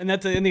 Yeah, and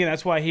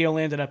that's why he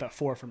only ended up at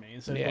 4 for me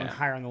instead of Yeah. going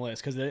higher on the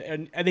list. Because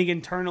I think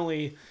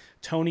internally,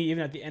 Tony,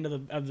 even at the end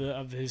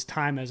of his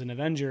time as an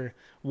Avenger,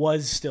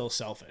 was still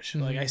selfish.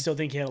 Like I still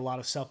think he had a lot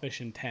of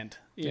selfish intent,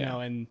 you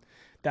know, and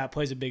that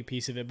plays a big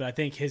piece of it. But I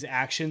think his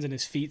actions and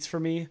his feats for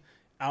me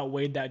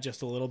outweighed that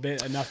just a little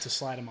bit, enough to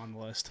slide him on the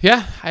list.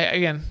 Yeah, I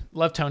again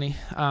love Tony,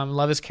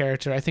 love his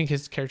character. I think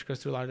his character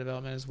goes through a lot of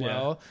development as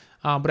well.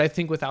 But I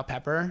think without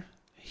Pepper,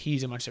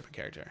 he's a much different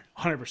character.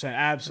 100%,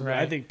 absolutely.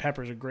 Right. I think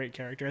Pepper's a great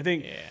character. I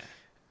think Yeah.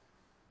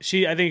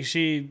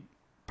 she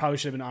probably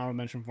should have been honorable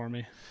mention for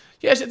me.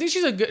 Yeah, I think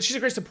she's a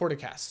great supportive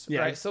cast, Yeah,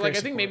 right? So great like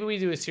I think support. maybe we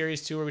do a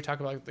series too where we talk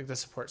about like the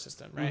support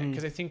system, right?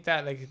 Because I think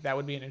that like that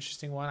would be an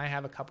interesting one. I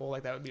have a couple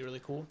like that would be really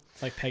cool.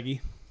 Like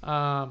Peggy,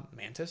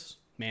 Mantis.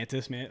 man.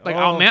 Like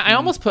I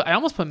almost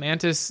put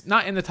Mantis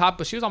not in the top,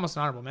 but she was almost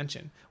an honorable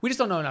mention. We just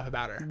don't know enough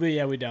about her. But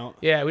yeah, we don't.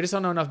 Yeah, we just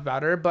don't know enough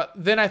about her. But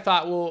then I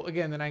thought, well,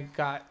 again, then I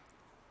got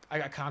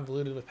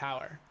convoluted with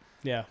power,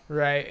 Yeah.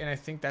 right? And I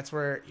think that's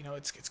where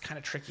it's kind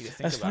of tricky to think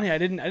That's about. funny. I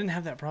didn't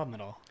have that problem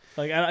at all.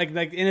 Like I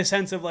like in a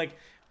sense of like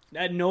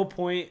at no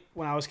point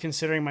when I was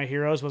considering my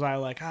heroes was I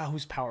like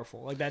who's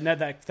powerful. Like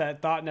that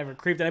thought never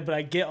creeped in. But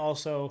I get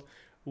also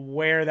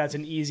where that's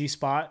an easy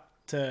spot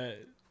to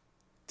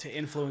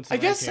influence. I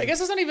guess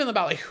it's not even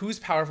about like who's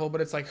powerful, but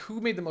it's like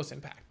who made the most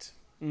impact,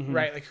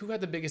 right? Like who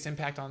had the biggest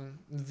impact on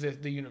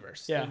the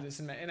universe. Yeah.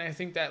 And I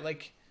think that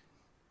like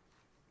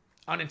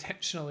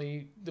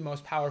unintentionally the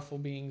most powerful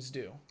beings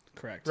do.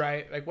 Correct.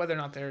 Right? Like whether or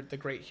not they're the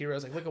great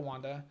heroes, like look at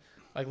Wanda,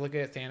 like look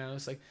at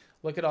Thanos, like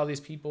look at all these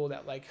people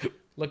that like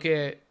look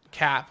at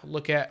Cap,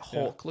 look at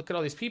Hulk, look at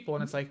all these people,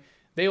 and it's like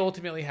they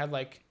ultimately had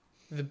like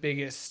the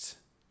biggest,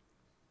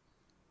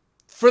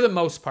 for the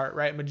most part,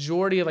 right?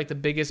 Majority of like the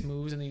biggest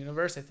moves in the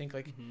universe, I think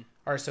like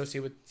are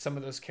associated with some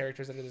of those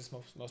characters that are the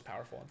most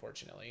powerful,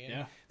 unfortunately.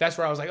 And that's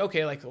where I was like,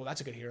 okay, like well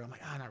that's a good hero. I'm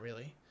like, not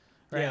really.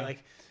 Right? Yeah.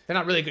 Like they're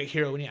not really a good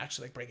hero when you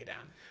actually like break it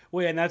down.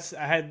 Well, yeah, and that's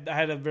I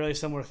had a really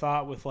similar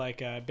thought with like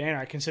Banner.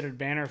 I considered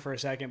Banner for a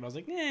second, but I was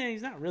like,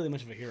 he's not really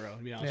much of a hero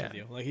to be honest with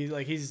you.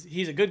 Like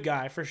he's a good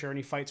guy for sure, and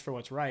he fights for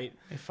what's right.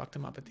 They fucked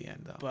him up at the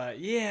end though. But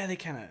yeah, they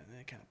kind of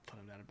put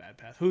him down a bad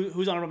path.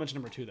 Who's honorable mention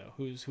number 2 though?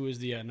 Who is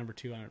the number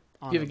 2 honor?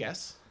 You have a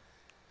guess?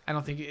 I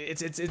don't think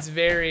it's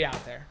very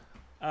out there.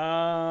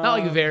 Not Not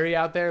like very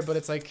out there, but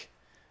it's like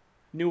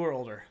new or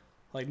older,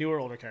 like newer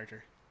older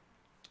character.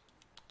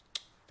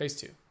 phase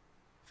 2.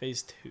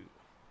 Phase 2.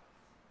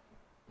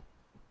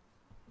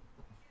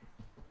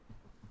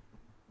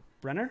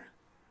 Brenner?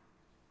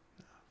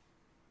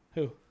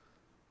 Who?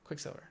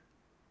 Quicksilver.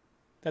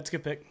 That's a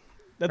good pick.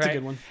 That's Right. a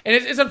good one. And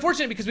it's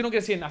unfortunate because we don't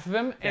get to see enough of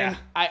him. And Yeah.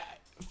 I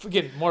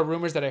forget more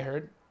rumors that I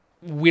heard.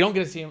 We don't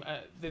get to see him.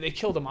 They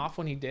killed him off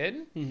when he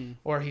did,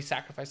 or he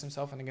sacrificed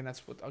himself. And again,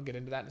 that's what I'll get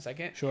into that in a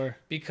second. Sure.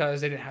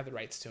 Because they didn't have the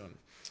rights to him.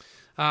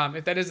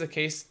 If that is the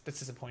case, that's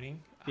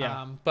disappointing.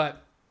 Yeah.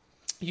 But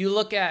you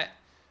look at,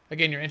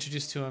 again, you're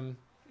introduced to him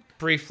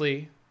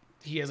briefly.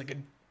 He has like a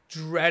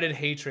dreaded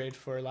hatred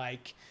for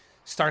like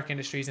Stark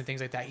Industries and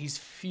things like that. He's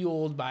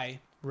fueled by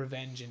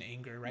revenge and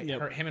anger, right?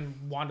 Yep. Him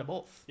and Wanda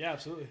both. Yeah,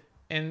 absolutely.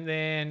 And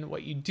then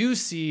what you do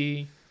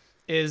see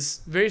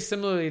is very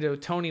similarly to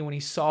Tony when he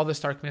saw the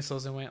Stark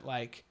missiles and went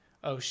like,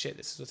 oh shit,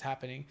 this is what's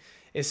happening.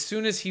 As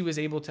soon as he was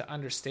able to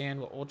understand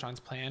what Ultron's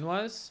plan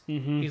was,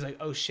 he's like,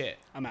 oh shit,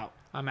 I'm out.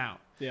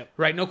 Yep.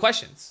 right? No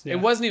questions. Yeah. It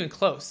wasn't even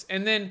close.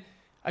 And then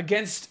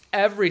against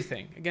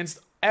everything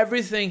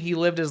he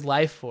lived his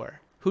life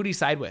for, who'd he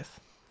side with?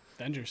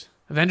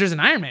 Avengers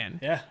and Iron Man.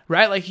 Yeah.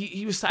 Right? Like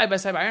he was side by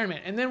side by Iron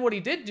Man. And then what he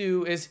did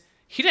do is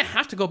he didn't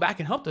have to go back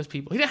and help those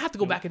people. He didn't have to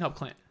go back and help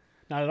Clint.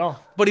 Not at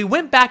all. But he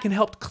went back and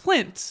helped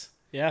Clint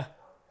Yeah.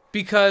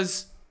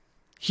 because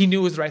he knew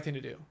it was the right thing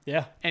to do.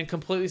 Yeah. And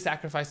completely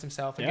sacrificed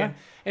himself again.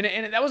 Yeah.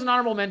 And that was an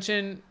honorable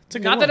mention. It's a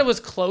good Not that one. it was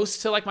close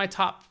to like my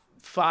top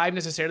 5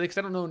 necessarily, because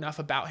I don't know enough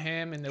about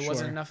him and there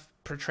wasn't Sure. enough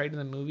portrayed in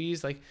the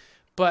movies.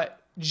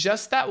 But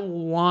just that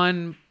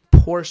one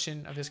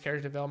portion of his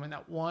character development,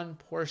 that one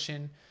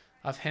portion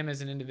of him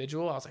as an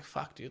individual, I was like,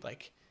 fuck, dude,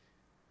 like,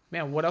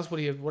 man, what else would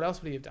he have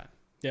done?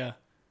 Yeah.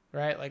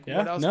 right? Like Yeah,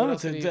 what else? no, what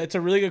else did he- it's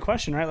a really good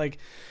question, right? Like,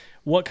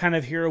 what kind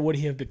of hero would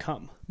he have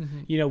become?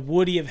 You know,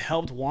 would he have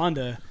helped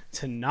Wanda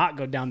to not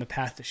go down the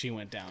path that she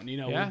went down? You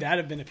know, Yeah. would that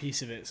have been a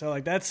piece of it? So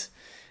like that's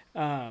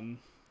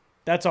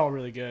all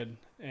really good,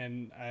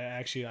 and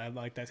I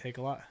like that take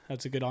a lot.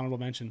 That's a good honorable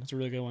mention. That's a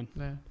really good one.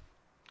 Yeah.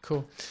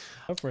 Cool.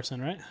 Up for us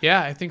then, right?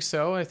 Yeah, I think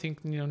so. I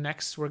think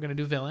next we're gonna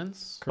do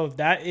villains. So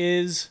that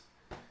is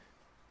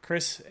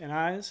Chris and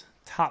I's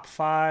top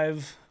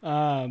 5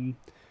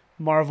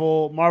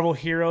 Marvel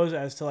heroes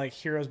as to like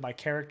heroes by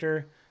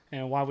character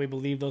and why we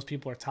believe those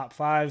people are top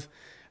 5.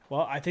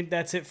 Well, I think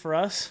that's it for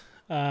us.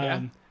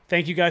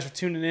 Thank you guys for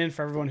tuning in.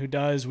 For everyone who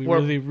does, we We're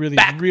really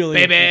back, baby.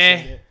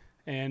 appreciate it.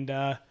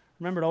 And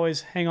remember to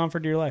always hang on for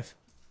dear life.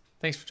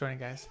 Thanks for joining,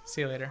 guys.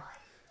 See you later.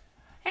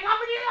 Hang on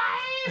for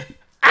dear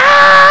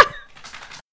life.